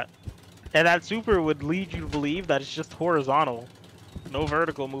of that. And that super would lead you to believe that it's just horizontal. No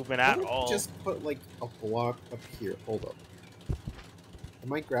vertical movement at Why don't we all. just put like a block up here. Hold up.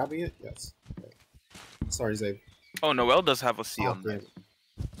 Am I grabbing it? Yes. Okay. Sorry, Zave. Oh, Noel does have a C Oh, on damn there. it.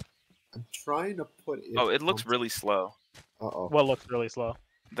 I'm trying to put it. Oh, it looks really slow. Uh oh. Well, looks really slow.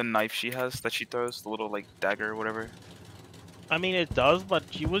 The knife she has that she throws, the little like dagger or whatever. I mean, it does, but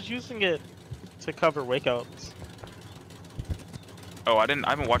she was using it to cover wake ups. Oh, I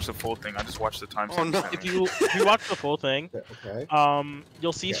haven't watched the full thing. I just watched the time. Oh, no. stamp. If you watch the full thing, Okay.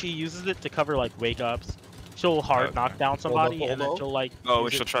 you'll see Yeah. she uses it to cover like wake ups. She'll hard Okay. knock down somebody, hold and then up. she'll like. Oh, and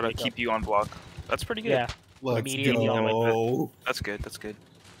use she'll it try to wake keep up. you on block. That's pretty good. Yeah, Let's immediately on my go. That's good. That's good.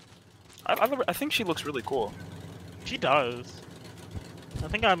 I think she looks really cool. she does. I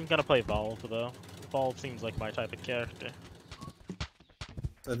think I'm gonna play Volve though. Volve seems like my type of character.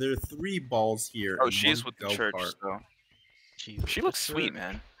 So there are 3 balls here. Oh, and she is one with the church, go-kart. so Jesus. she looks sweet,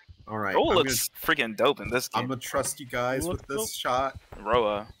 man. All right. Roa I'm looks freaking dope in this I'm game. gonna trust you guys You with look this dope. shot.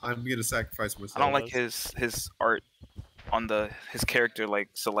 Roa. I'm gonna sacrifice I myself. don't like his art on his character like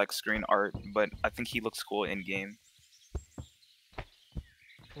select screen art, but I think he looks cool in game.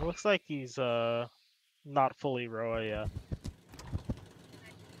 It looks like he's not fully Roa yet.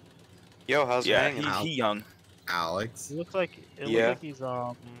 Yo, how's Yeah, it hanging? he young. Alex. It looks like Yeah. he's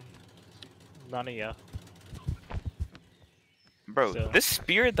none of ya. Bro, So- this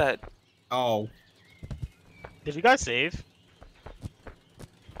spear that... Oh, Did you guys save?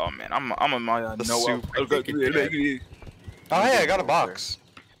 Oh man, I'm on my The Noah. soup. I think it did. Oh hey, I got a box.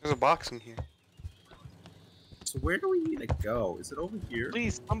 There's a box in here. so where do we need to go? Is it over here?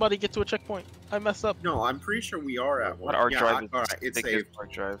 Please, somebody get to a checkpoint. I messed up. No, I'm pretty sure we are at one. What art yeah, drive is all right, it's thickest saved.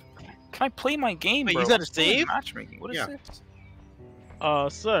 art drive. Can I play my game, Wait, bro? you said I'm it's still in saved? Matchmaking. What is Yeah. this?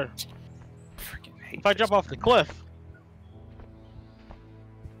 Sir, Freaking hate if I this. jump off the cliff,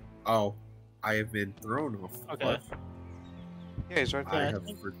 Oh, I have been thrown off the Okay. cliff. Yeah, he's right I there. I have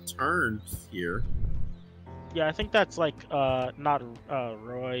think- returned here. yeah, I think that's like not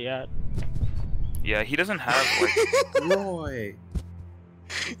Roy yet. Yeah, he doesn't have like Roy.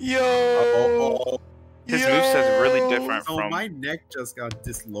 Yo. Oh, his moveset's really different so from. my neck just got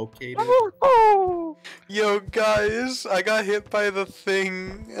dislocated. Yo, guys, I got hit by the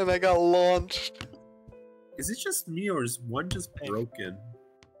thing and I got launched. Is it just me or is one just Hey. broken?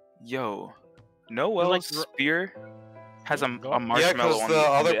 Yo, Noel's spear has a Yeah, marshmallow because on the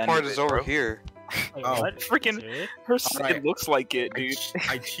on other end part of is it, over bro. here. Wait, Oh. what? Freaking- Serious? Alright. It looks like it, I, dude.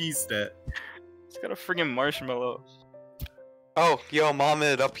 I cheesed it. It's got a friggin' marshmallow. Oh, yo,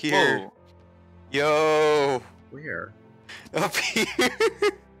 Mohammed, up here. Whoa. Yo, Where? up here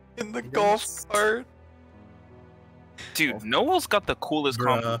in the I don't golf s- cart. Dude, Noel's got the coolest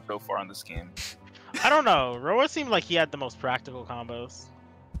Bruh. combo so far in this game. I don't know. Roa seemed like he had the most practical combos.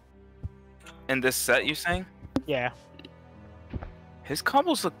 In this set, you saying? Yeah. His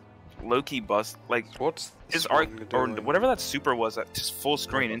combos look low-key bust. Like, What's his this arc, one or doing? whatever that super was, that just full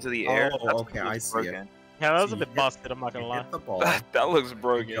screen into the air. Oh, that's okay, looks I see it. broken. Yeah, that was a So bit you hit- busted, I'm not You gonna lie. hit the ball. That looks It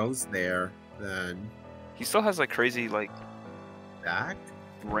broken. goes there, then He still has like crazy like back.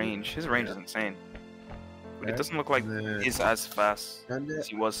 range. His range is insane. But it back, doesn't look like and then he's as fast send as it.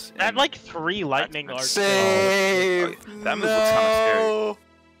 he was. That in- like 3 lightning Save. arcs. Save. That move looks kinda scary. No.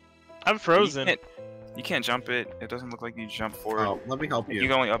 I'm frozen. You can't jump it. It doesn't look like you jump forward. Oh, let me help You you.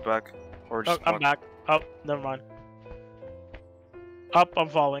 can only up back or Oh, just I'm walk. back. Oh, never mind. Up, I'm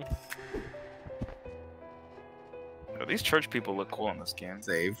falling. Yo, these church people look cool in this game.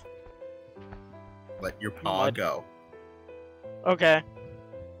 Save. Let your paw Mud. go. Okay.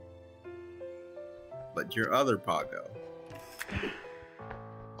 Let your other paw go.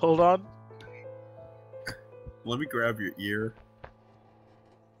 Hold on. Let me grab your ear.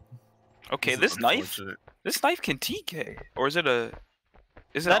 Okay, is this knife. unfortunate. This knife can TK, or is it a?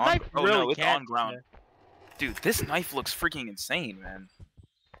 Is it That on? knife Oh really no, it's can't, on ground. Dude, this knife looks freaking insane, man.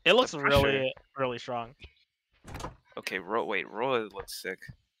 It looks The pressure. really, really strong. Okay, Roy looks sick.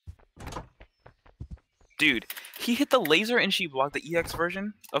 Dude, he hit the laser and she blocked the EX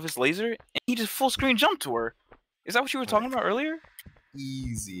version of his laser, and he just full screen jumped to her. Is that what you were talking about earlier?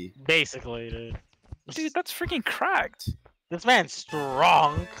 Easy. Basically, dude. Dude, that's freaking cracked. This man's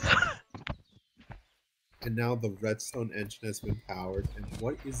strong. And now the redstone engine has been powered. And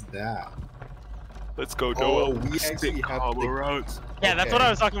what is that? Let's go, Oh, we actually have the... routes. Yeah, that's what Okay. I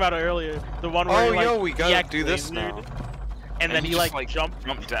was talking about earlier. The one where Oh, he, like, yo, we gotta EX do this lasered, now. And then he just, like jumped.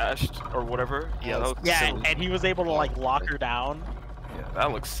 jump dashed or whatever. Yeah, that looks Yeah, silly. and he was able to like lock her down. Yeah,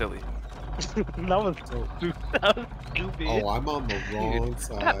 that looks silly. that was that was stupid. Oh, I'm on the wrong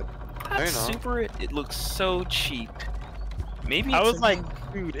side. No, you're That not. super, it looks so cheap. Maybe I it's was like,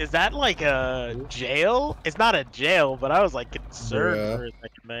 dude, is that like a jail? It's not a jail, but I was like concerned Bruh. for a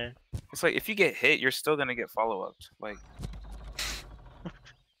second there. it's like if you get hit, you're still gonna get follow up. Like,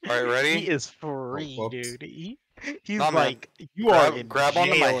 Alright, ready? He is free, whoops. dude. He's Nah, man. like, you are in Grab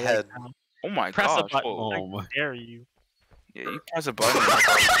onto my jail right head. now. oh my Press a gosh! button. whoa. Oh my... I dare you. Yeah, you press a button, and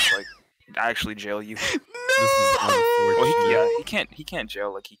it's like actually jail you. This is Well, unfortunate. he can't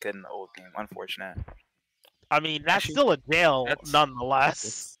jail like he could in the old game. Unfortunate. I mean, that's Actually, still a jail, that's-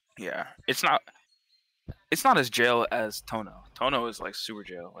 nonetheless. Yeah, it's not as jail as Tono. Tono is like super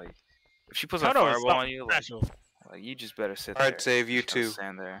jail. Like, if she puts a Toto is fireball on something you, like, special. you just better sit Alright, there. save you Just gotta too.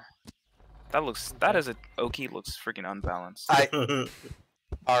 Stand there. That is a Oki looks freaking unbalanced.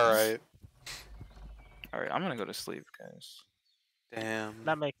 Alright. Alright, I'm gonna go to sleep, guys. Damn.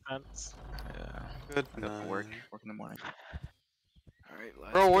 That makes sense. Yeah. Good I got to work night. in the morning. Alright,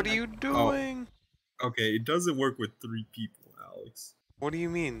 lads. Bro, what good are you night. doing? Okay, it doesn't work with 3 people, Alex. What do you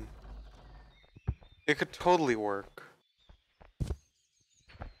mean? It could totally work.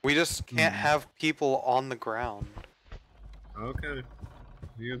 We just can't Hmm. have people on the ground. Okay.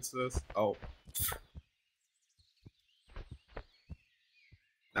 You insist? Oh.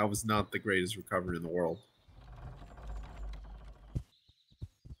 That was not the greatest recovery in the world.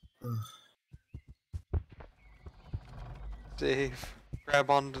 Ugh. Dave.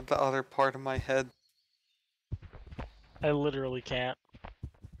 Grab onto the other part of my head. I literally can't.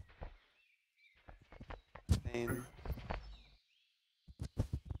 Pain.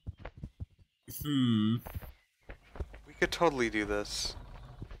 Hmm. We could totally do this.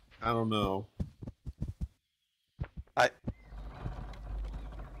 I don't know.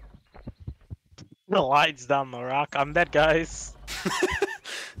 The lights down the rock. I'm dead, guys.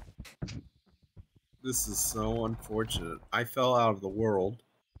 This is so unfortunate. I fell out of the world.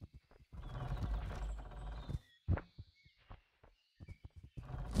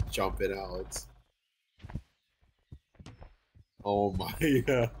 Jump it, Alex. Oh my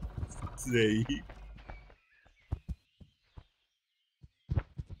Dave.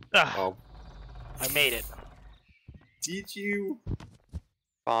 Ah, Oh, I made it. did you?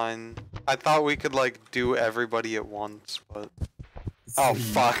 Fine. I thought we could like do everybody at once, but oh See,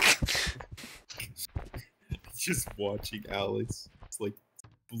 fuck. Just watching Alex. It's like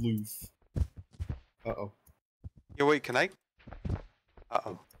bloof. Uh-oh. Yeah, wait, can I?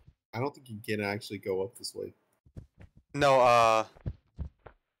 Uh-oh. I don't think you can actually go up this way. No,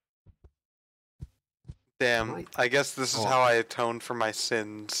 damn. Right. I guess this is Oh. how I atone for my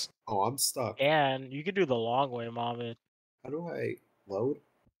sins. Oh, I'm stuck. And you could do the long way, Mohammed. How do I load?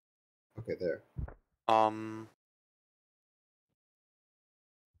 Okay, there.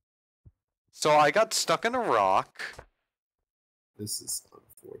 So I got stuck in a rock. This is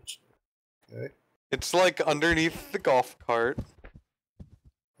unfortunate. Okay, It's like underneath the golf cart.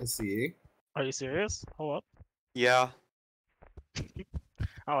 I see. Are you serious? Hold up. Yeah.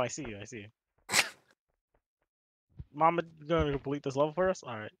 Oh, I see you. I see you. Mama, you gonna complete this level for us?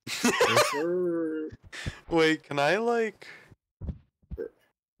 All right. Yes, sir. Wait, can I like?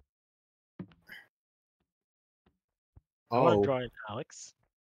 I want Oh, to join Alex.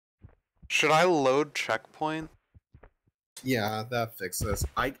 Should I load checkpoint? yeah, that fixes.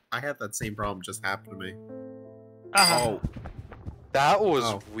 I had that same problem just happen to me. Ah, Oh, That was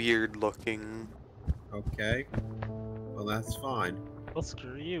Oh. weird looking. okay. Well, that's fine. well,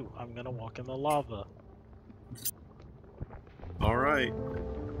 screw you. I'm gonna walk in the lava. All right,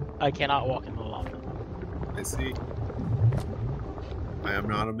 I cannot walk in the lava. I see. I am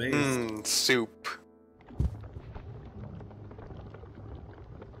not amazed. Mmm, soup.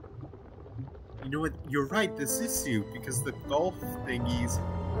 You know what? You're right. This is soup because the golf thingies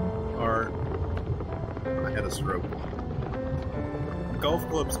are. I had a stroke. Golf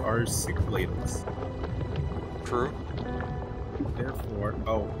clubs are sick ladles. True. Therefore,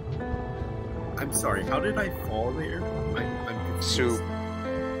 oh, I'm sorry. How did I fall there? I'm confused. Soup.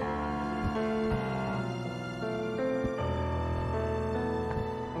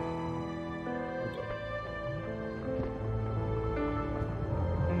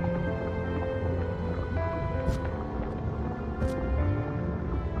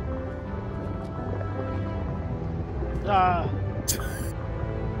 Ah,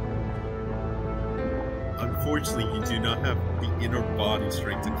 Unfortunately, you do not have the inner body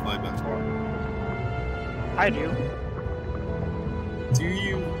strength to climb that far. I do. Do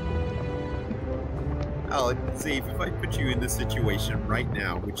you? Alec, Zave, if I put you in this situation right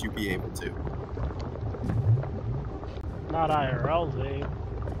now, would you be able to? Not IRL,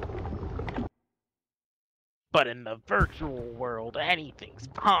 Dave. But in the virtual world, anything's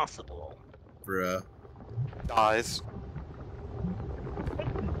possible. Bruh. Dies.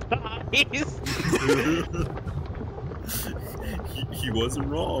 Nice. he wasn't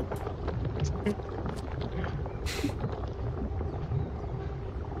wrong.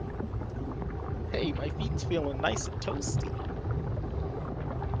 Hey, my feet's feeling nice and toasty.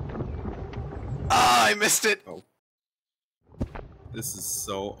 Ah, I missed it. This is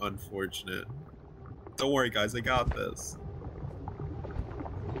so unfortunate. Don't worry, guys, I got this.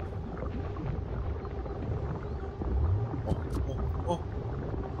 Oh.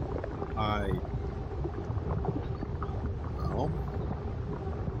 Well,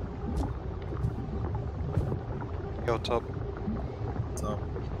 Yo, Tub. so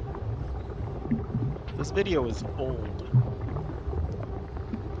This video is old.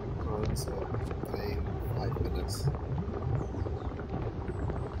 it's playing 5 minutes.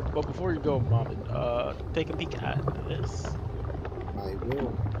 But before you go, Mohammed, take a peek at this. I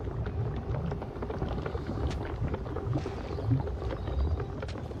will.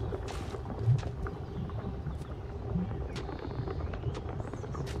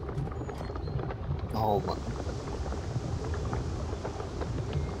 Oh my.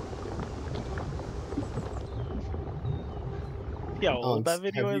 See how old that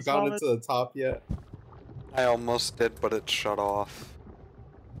video have you is, gotten Mohammed? to the top yet? I almost did, but it shut off.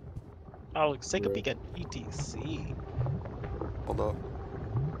 Alex, take a Right. peek at ETC. Hold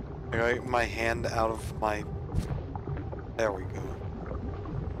up. I got my hand out of my... There we go.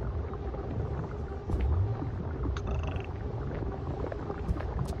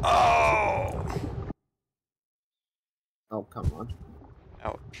 Oh! Oh, come on.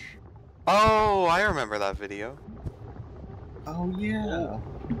 Ouch. Oh, I remember that video. Oh, yeah.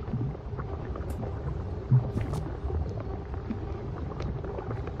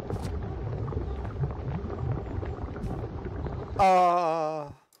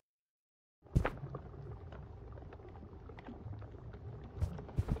 Uh...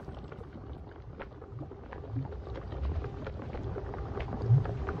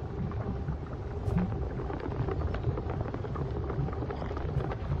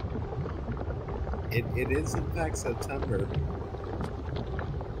 It is, in fact, September.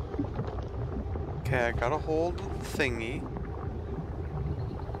 Okay, I gotta hold thingy.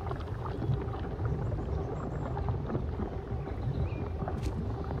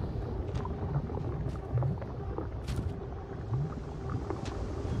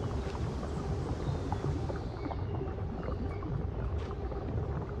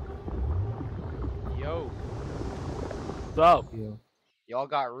 Yo, What's up, Yeah. y'all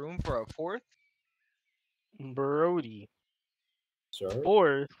got room for a fourth? Brody? Sure.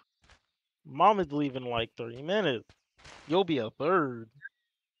 Fourth? Mama's leaving in like 3 minutes. You'll be a third.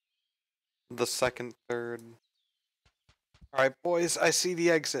 The second, third. Alright, boys, I see the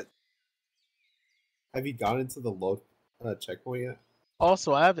exit. Have you gone into the load checkpoint yet?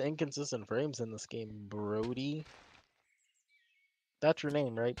 Also, I have inconsistent frames in this game, Brody. That's your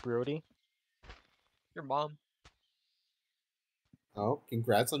name, right, Brody? Your mom. Oh,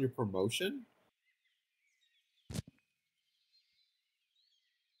 congrats on your promotion.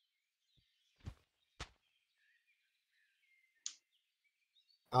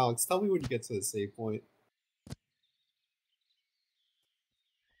 Alex, tell me when you get to the save point.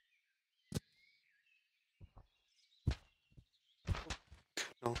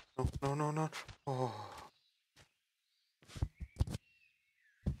 No, no, no, no, no. Oh.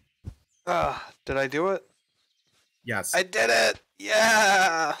 Ah, did I do it? Yes. I did it!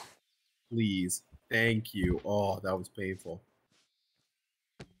 Yeah! Please. Thank you. Oh, that was painful.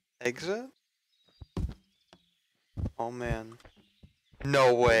 Exit? Oh man.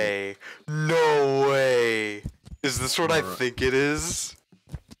 No way. No way. Is this what I Alright. think it is?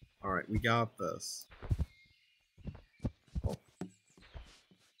 Alright, we got this.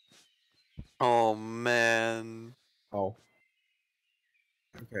 Oh man. Oh.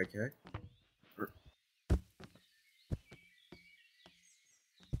 Okay, okay.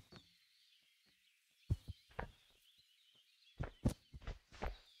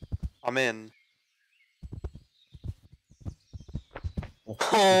 I'm in. Oh, it's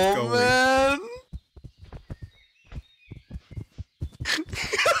Oh going. man.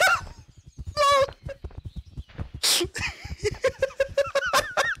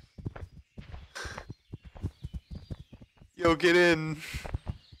 Yo, get in.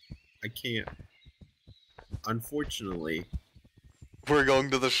 I can't. Unfortunately. We're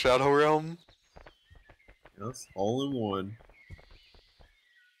going to the Shadow Realm. Yes, all in one.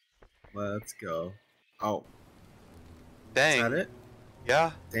 Let's go. Oh, Dang. is that it?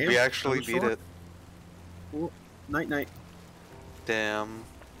 Yeah, Damn, we that actually was beat short. it. Cool. Night, night. Damn.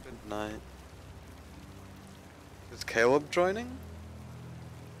 Good night. Is Caleb joining?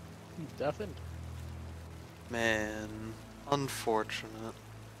 Deafened. Man, unfortunate.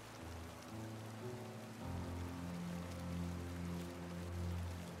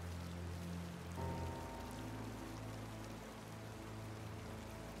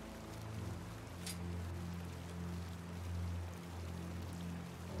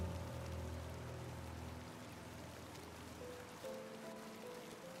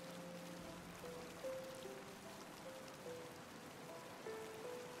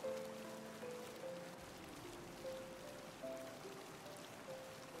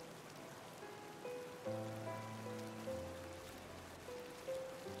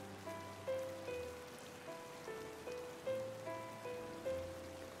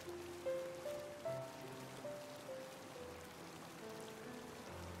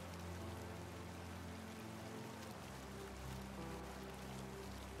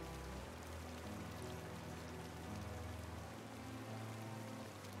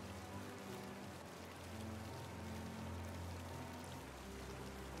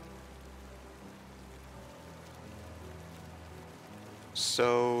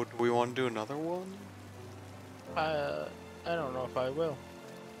 So, do we want to do another one? I don't know if I will.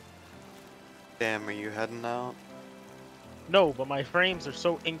 Damn, are you heading out? No, but my frames are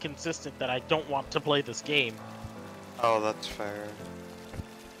so inconsistent that I don't want to play this game. Oh, that's fair.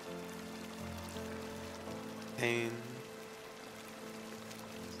 Pain.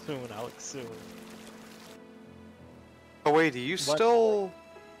 Soon, Alex, soon. Oh wait, do you What? still...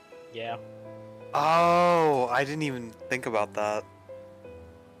 Yeah. Oh, I didn't even think about that.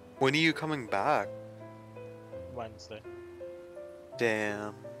 When are you coming back? Wednesday.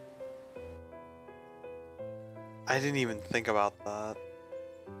 Damn. I didn't even think about that.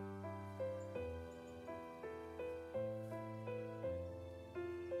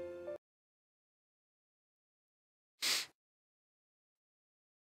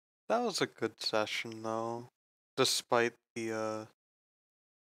 That was a good session though. Despite the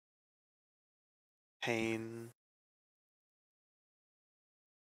pain.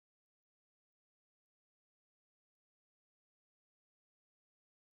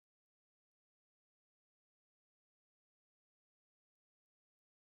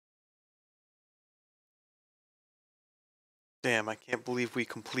 Damn, I can't believe we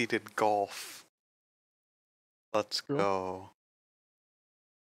completed golf. Let's True. go.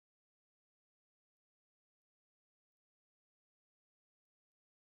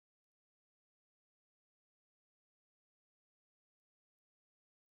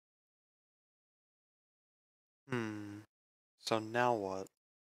 So now what?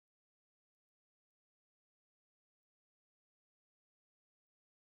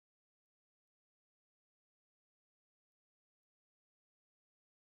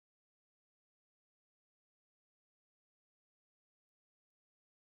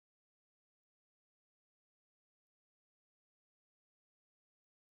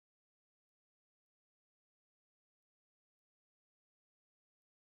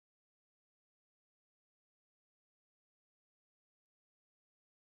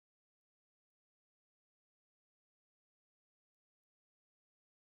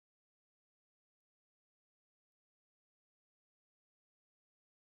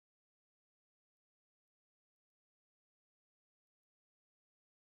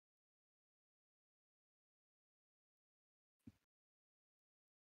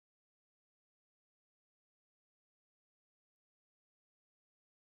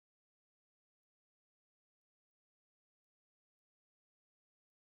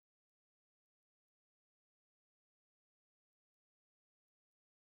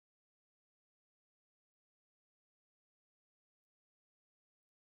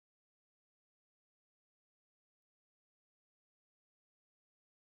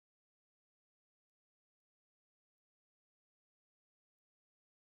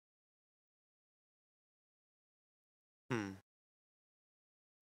 Hmm.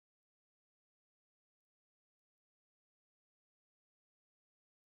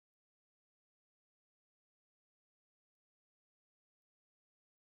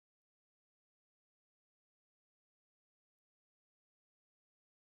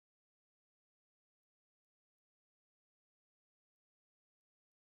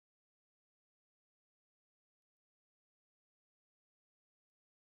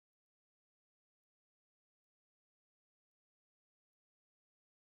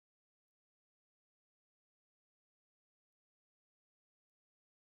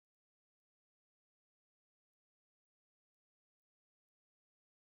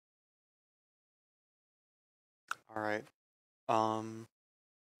 Alright.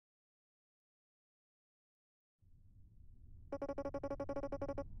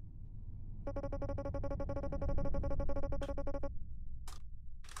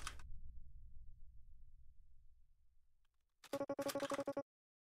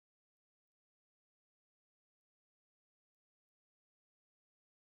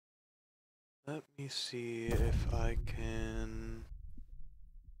 Let me see if I can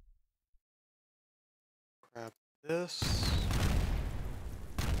grab this.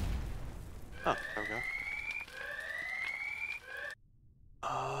 Oh, there we go.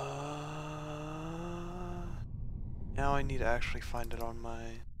 Now I need to actually find it on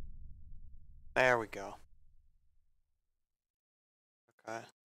my... There we go. Okay.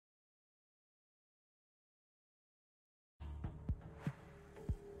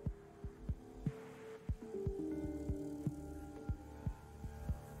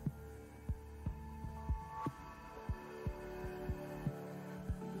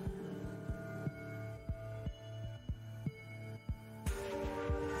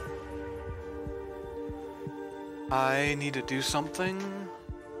 I need to do something,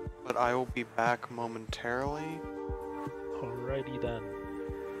 but I will be back momentarily. Alrighty then.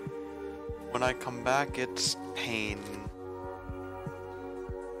 When I come back, it's pain.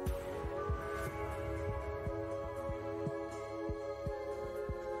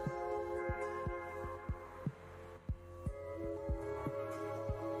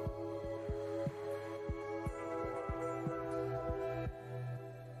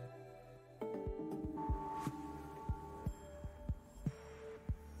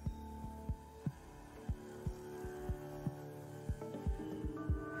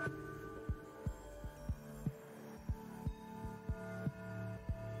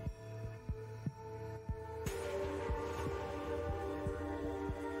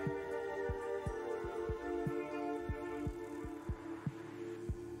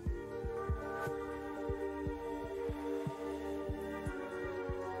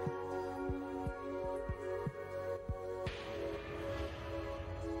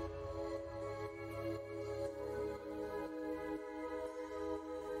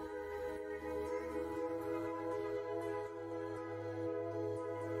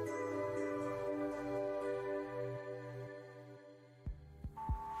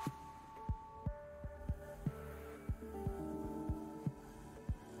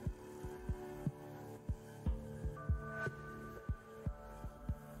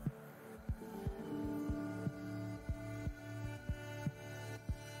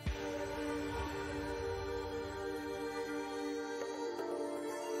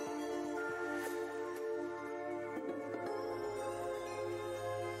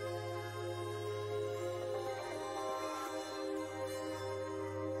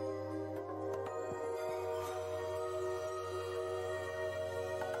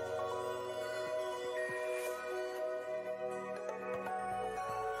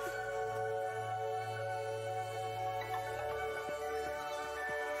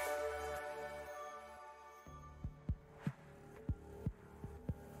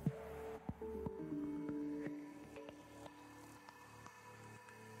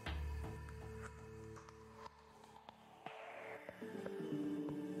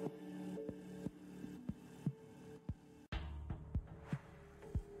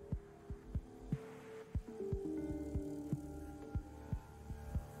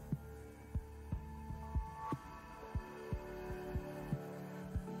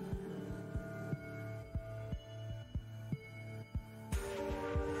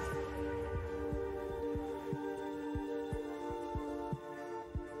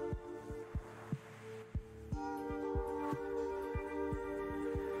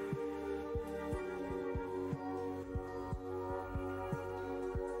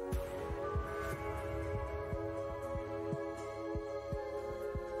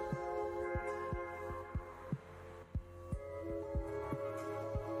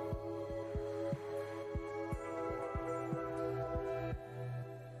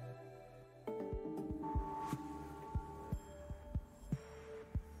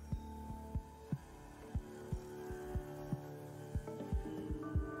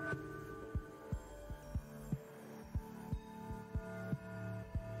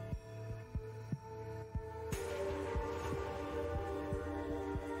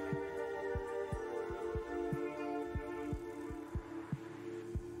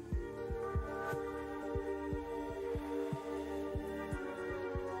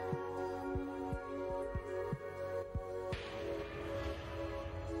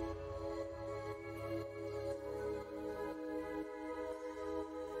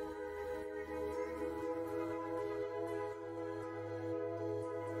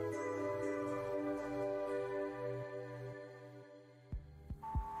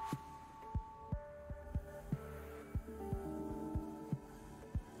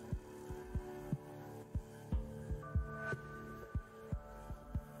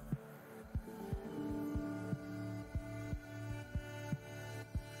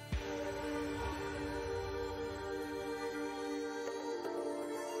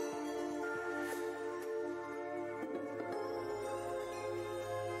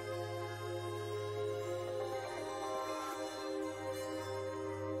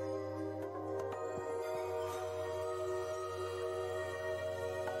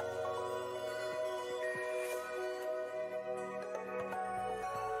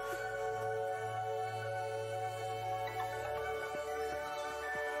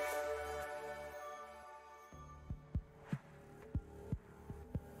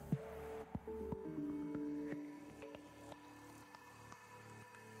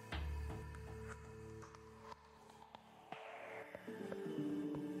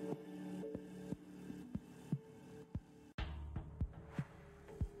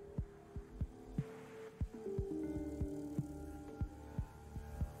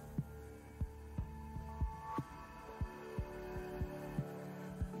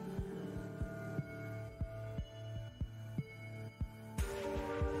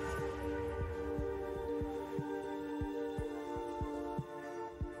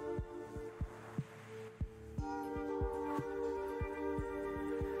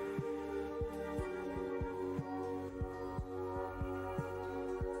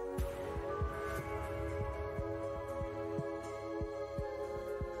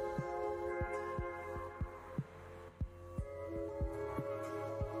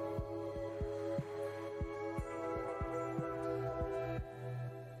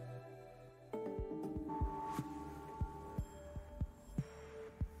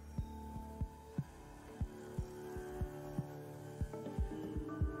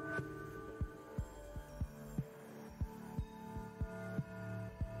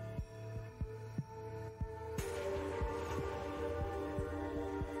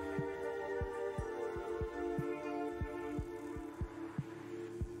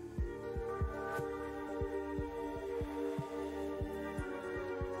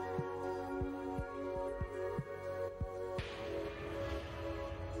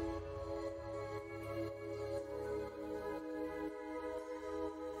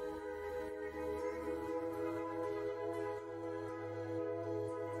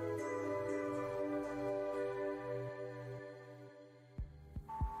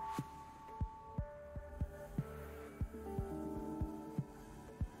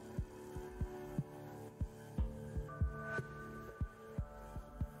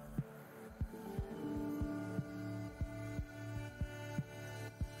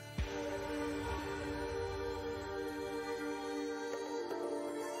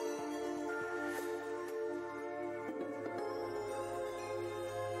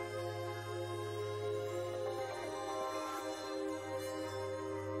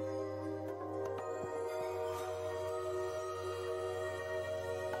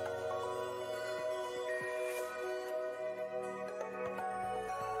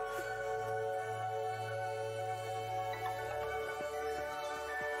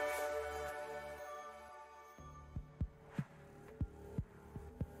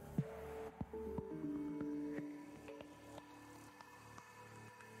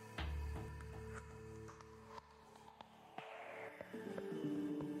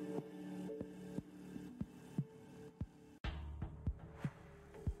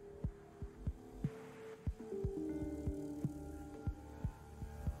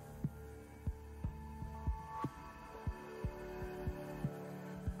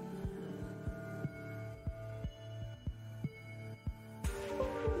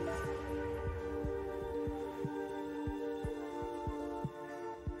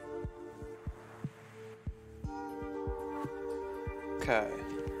 Okay.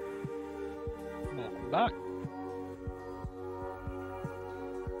 Welcome back.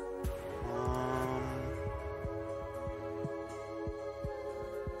 Um,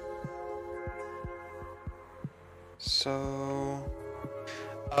 so,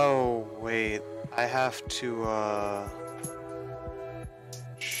 oh wait, I have to,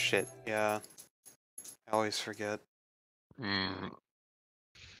 shit, yeah. I always forget.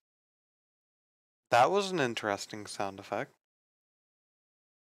 That was an interesting sound effect.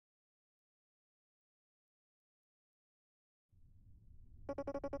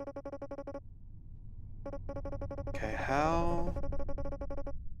 Okay, how?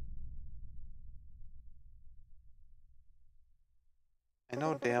 I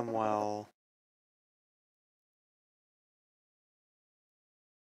know damn well.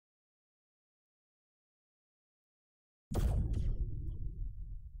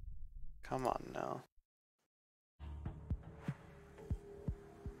 Come on now.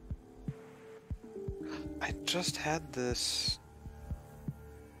 I just had this.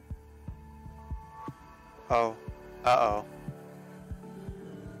 Oh. Uh-oh.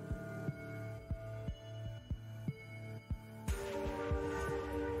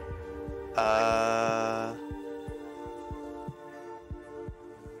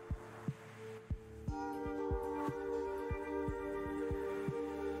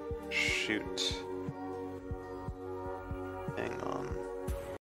 Shoot. Hang on.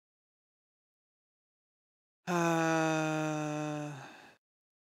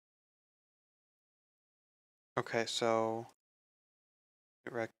 Okay, so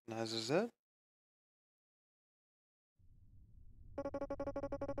it recognizes it.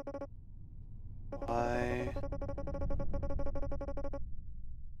 Why?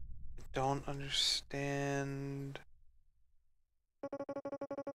 I don't understand.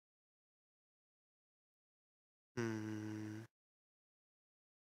 Hmm.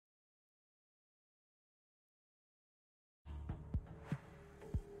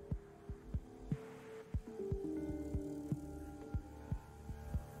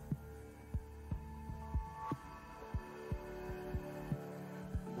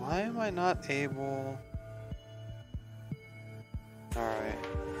 Why am I not able? Alright.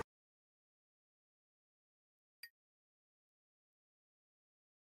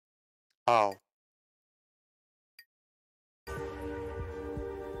 Oh.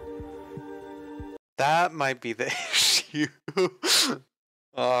 That might be the issue.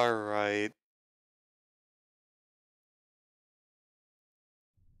 Alright.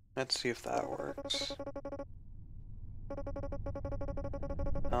 Let's see if that works.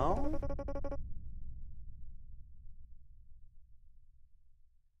 No?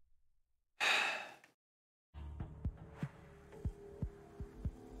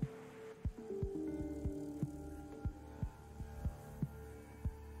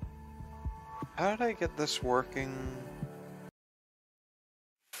 How did I get this working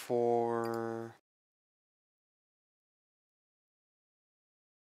for...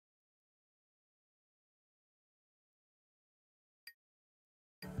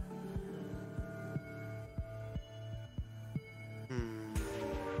 Hmm.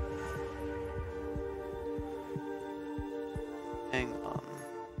 Hang on.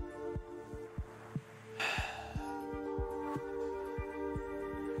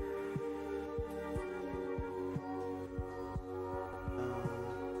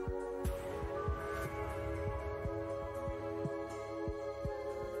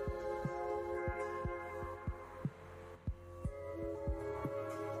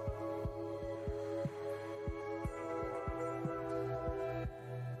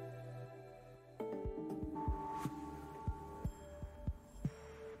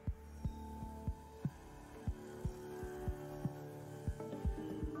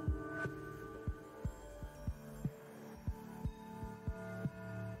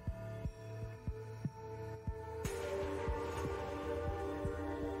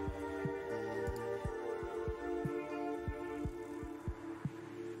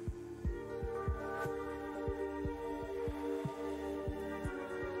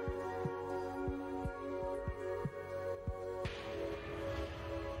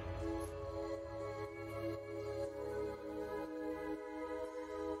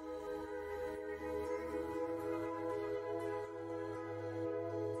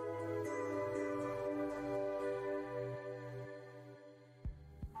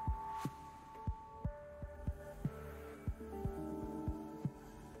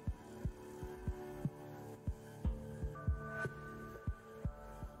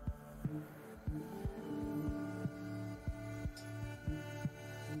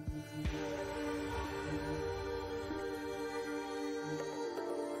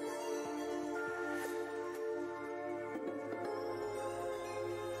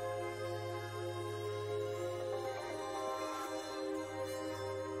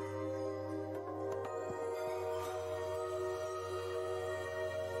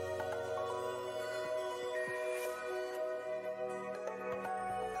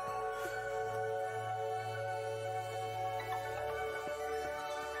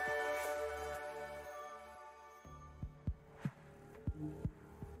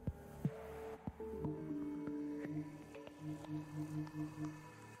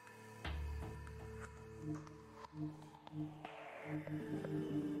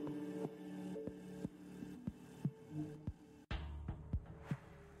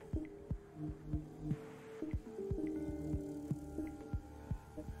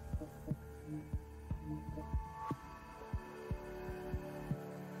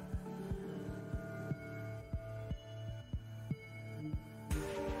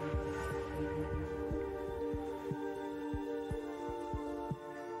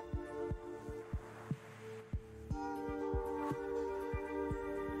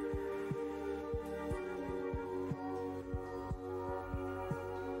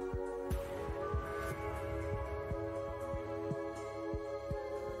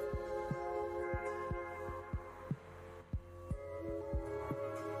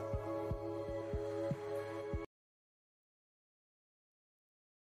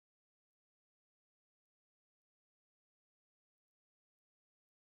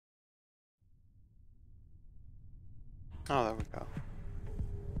 Oh, there we go.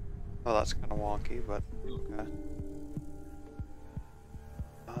 Oh, that's kind of wonky, but okay.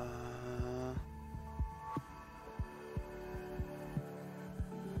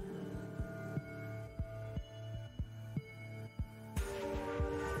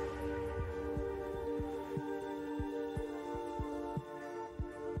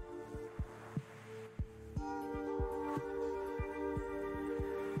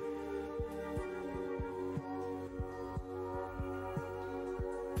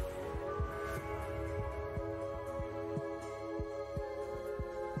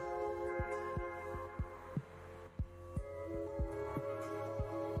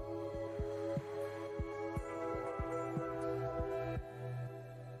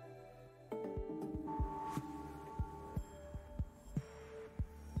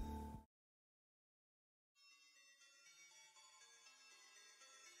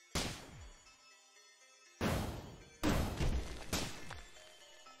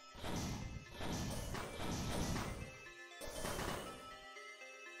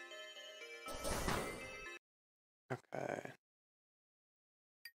 Okay.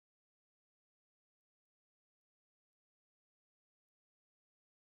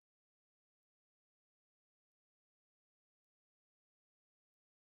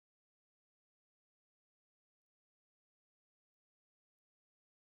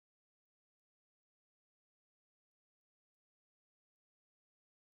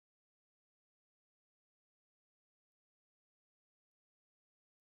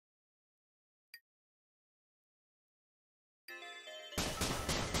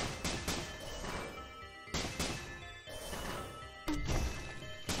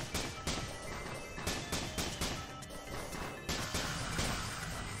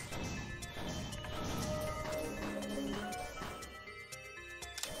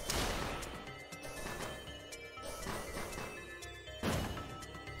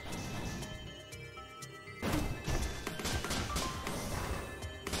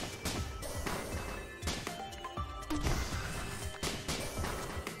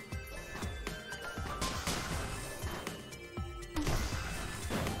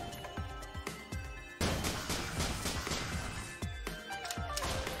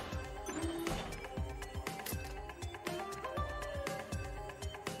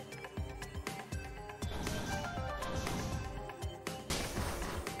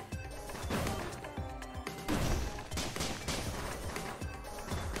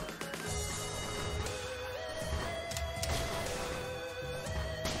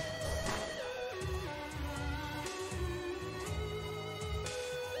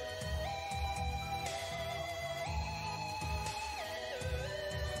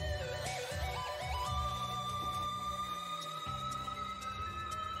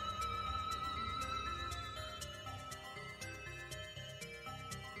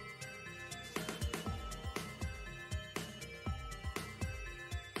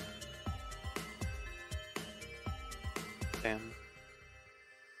 Damn.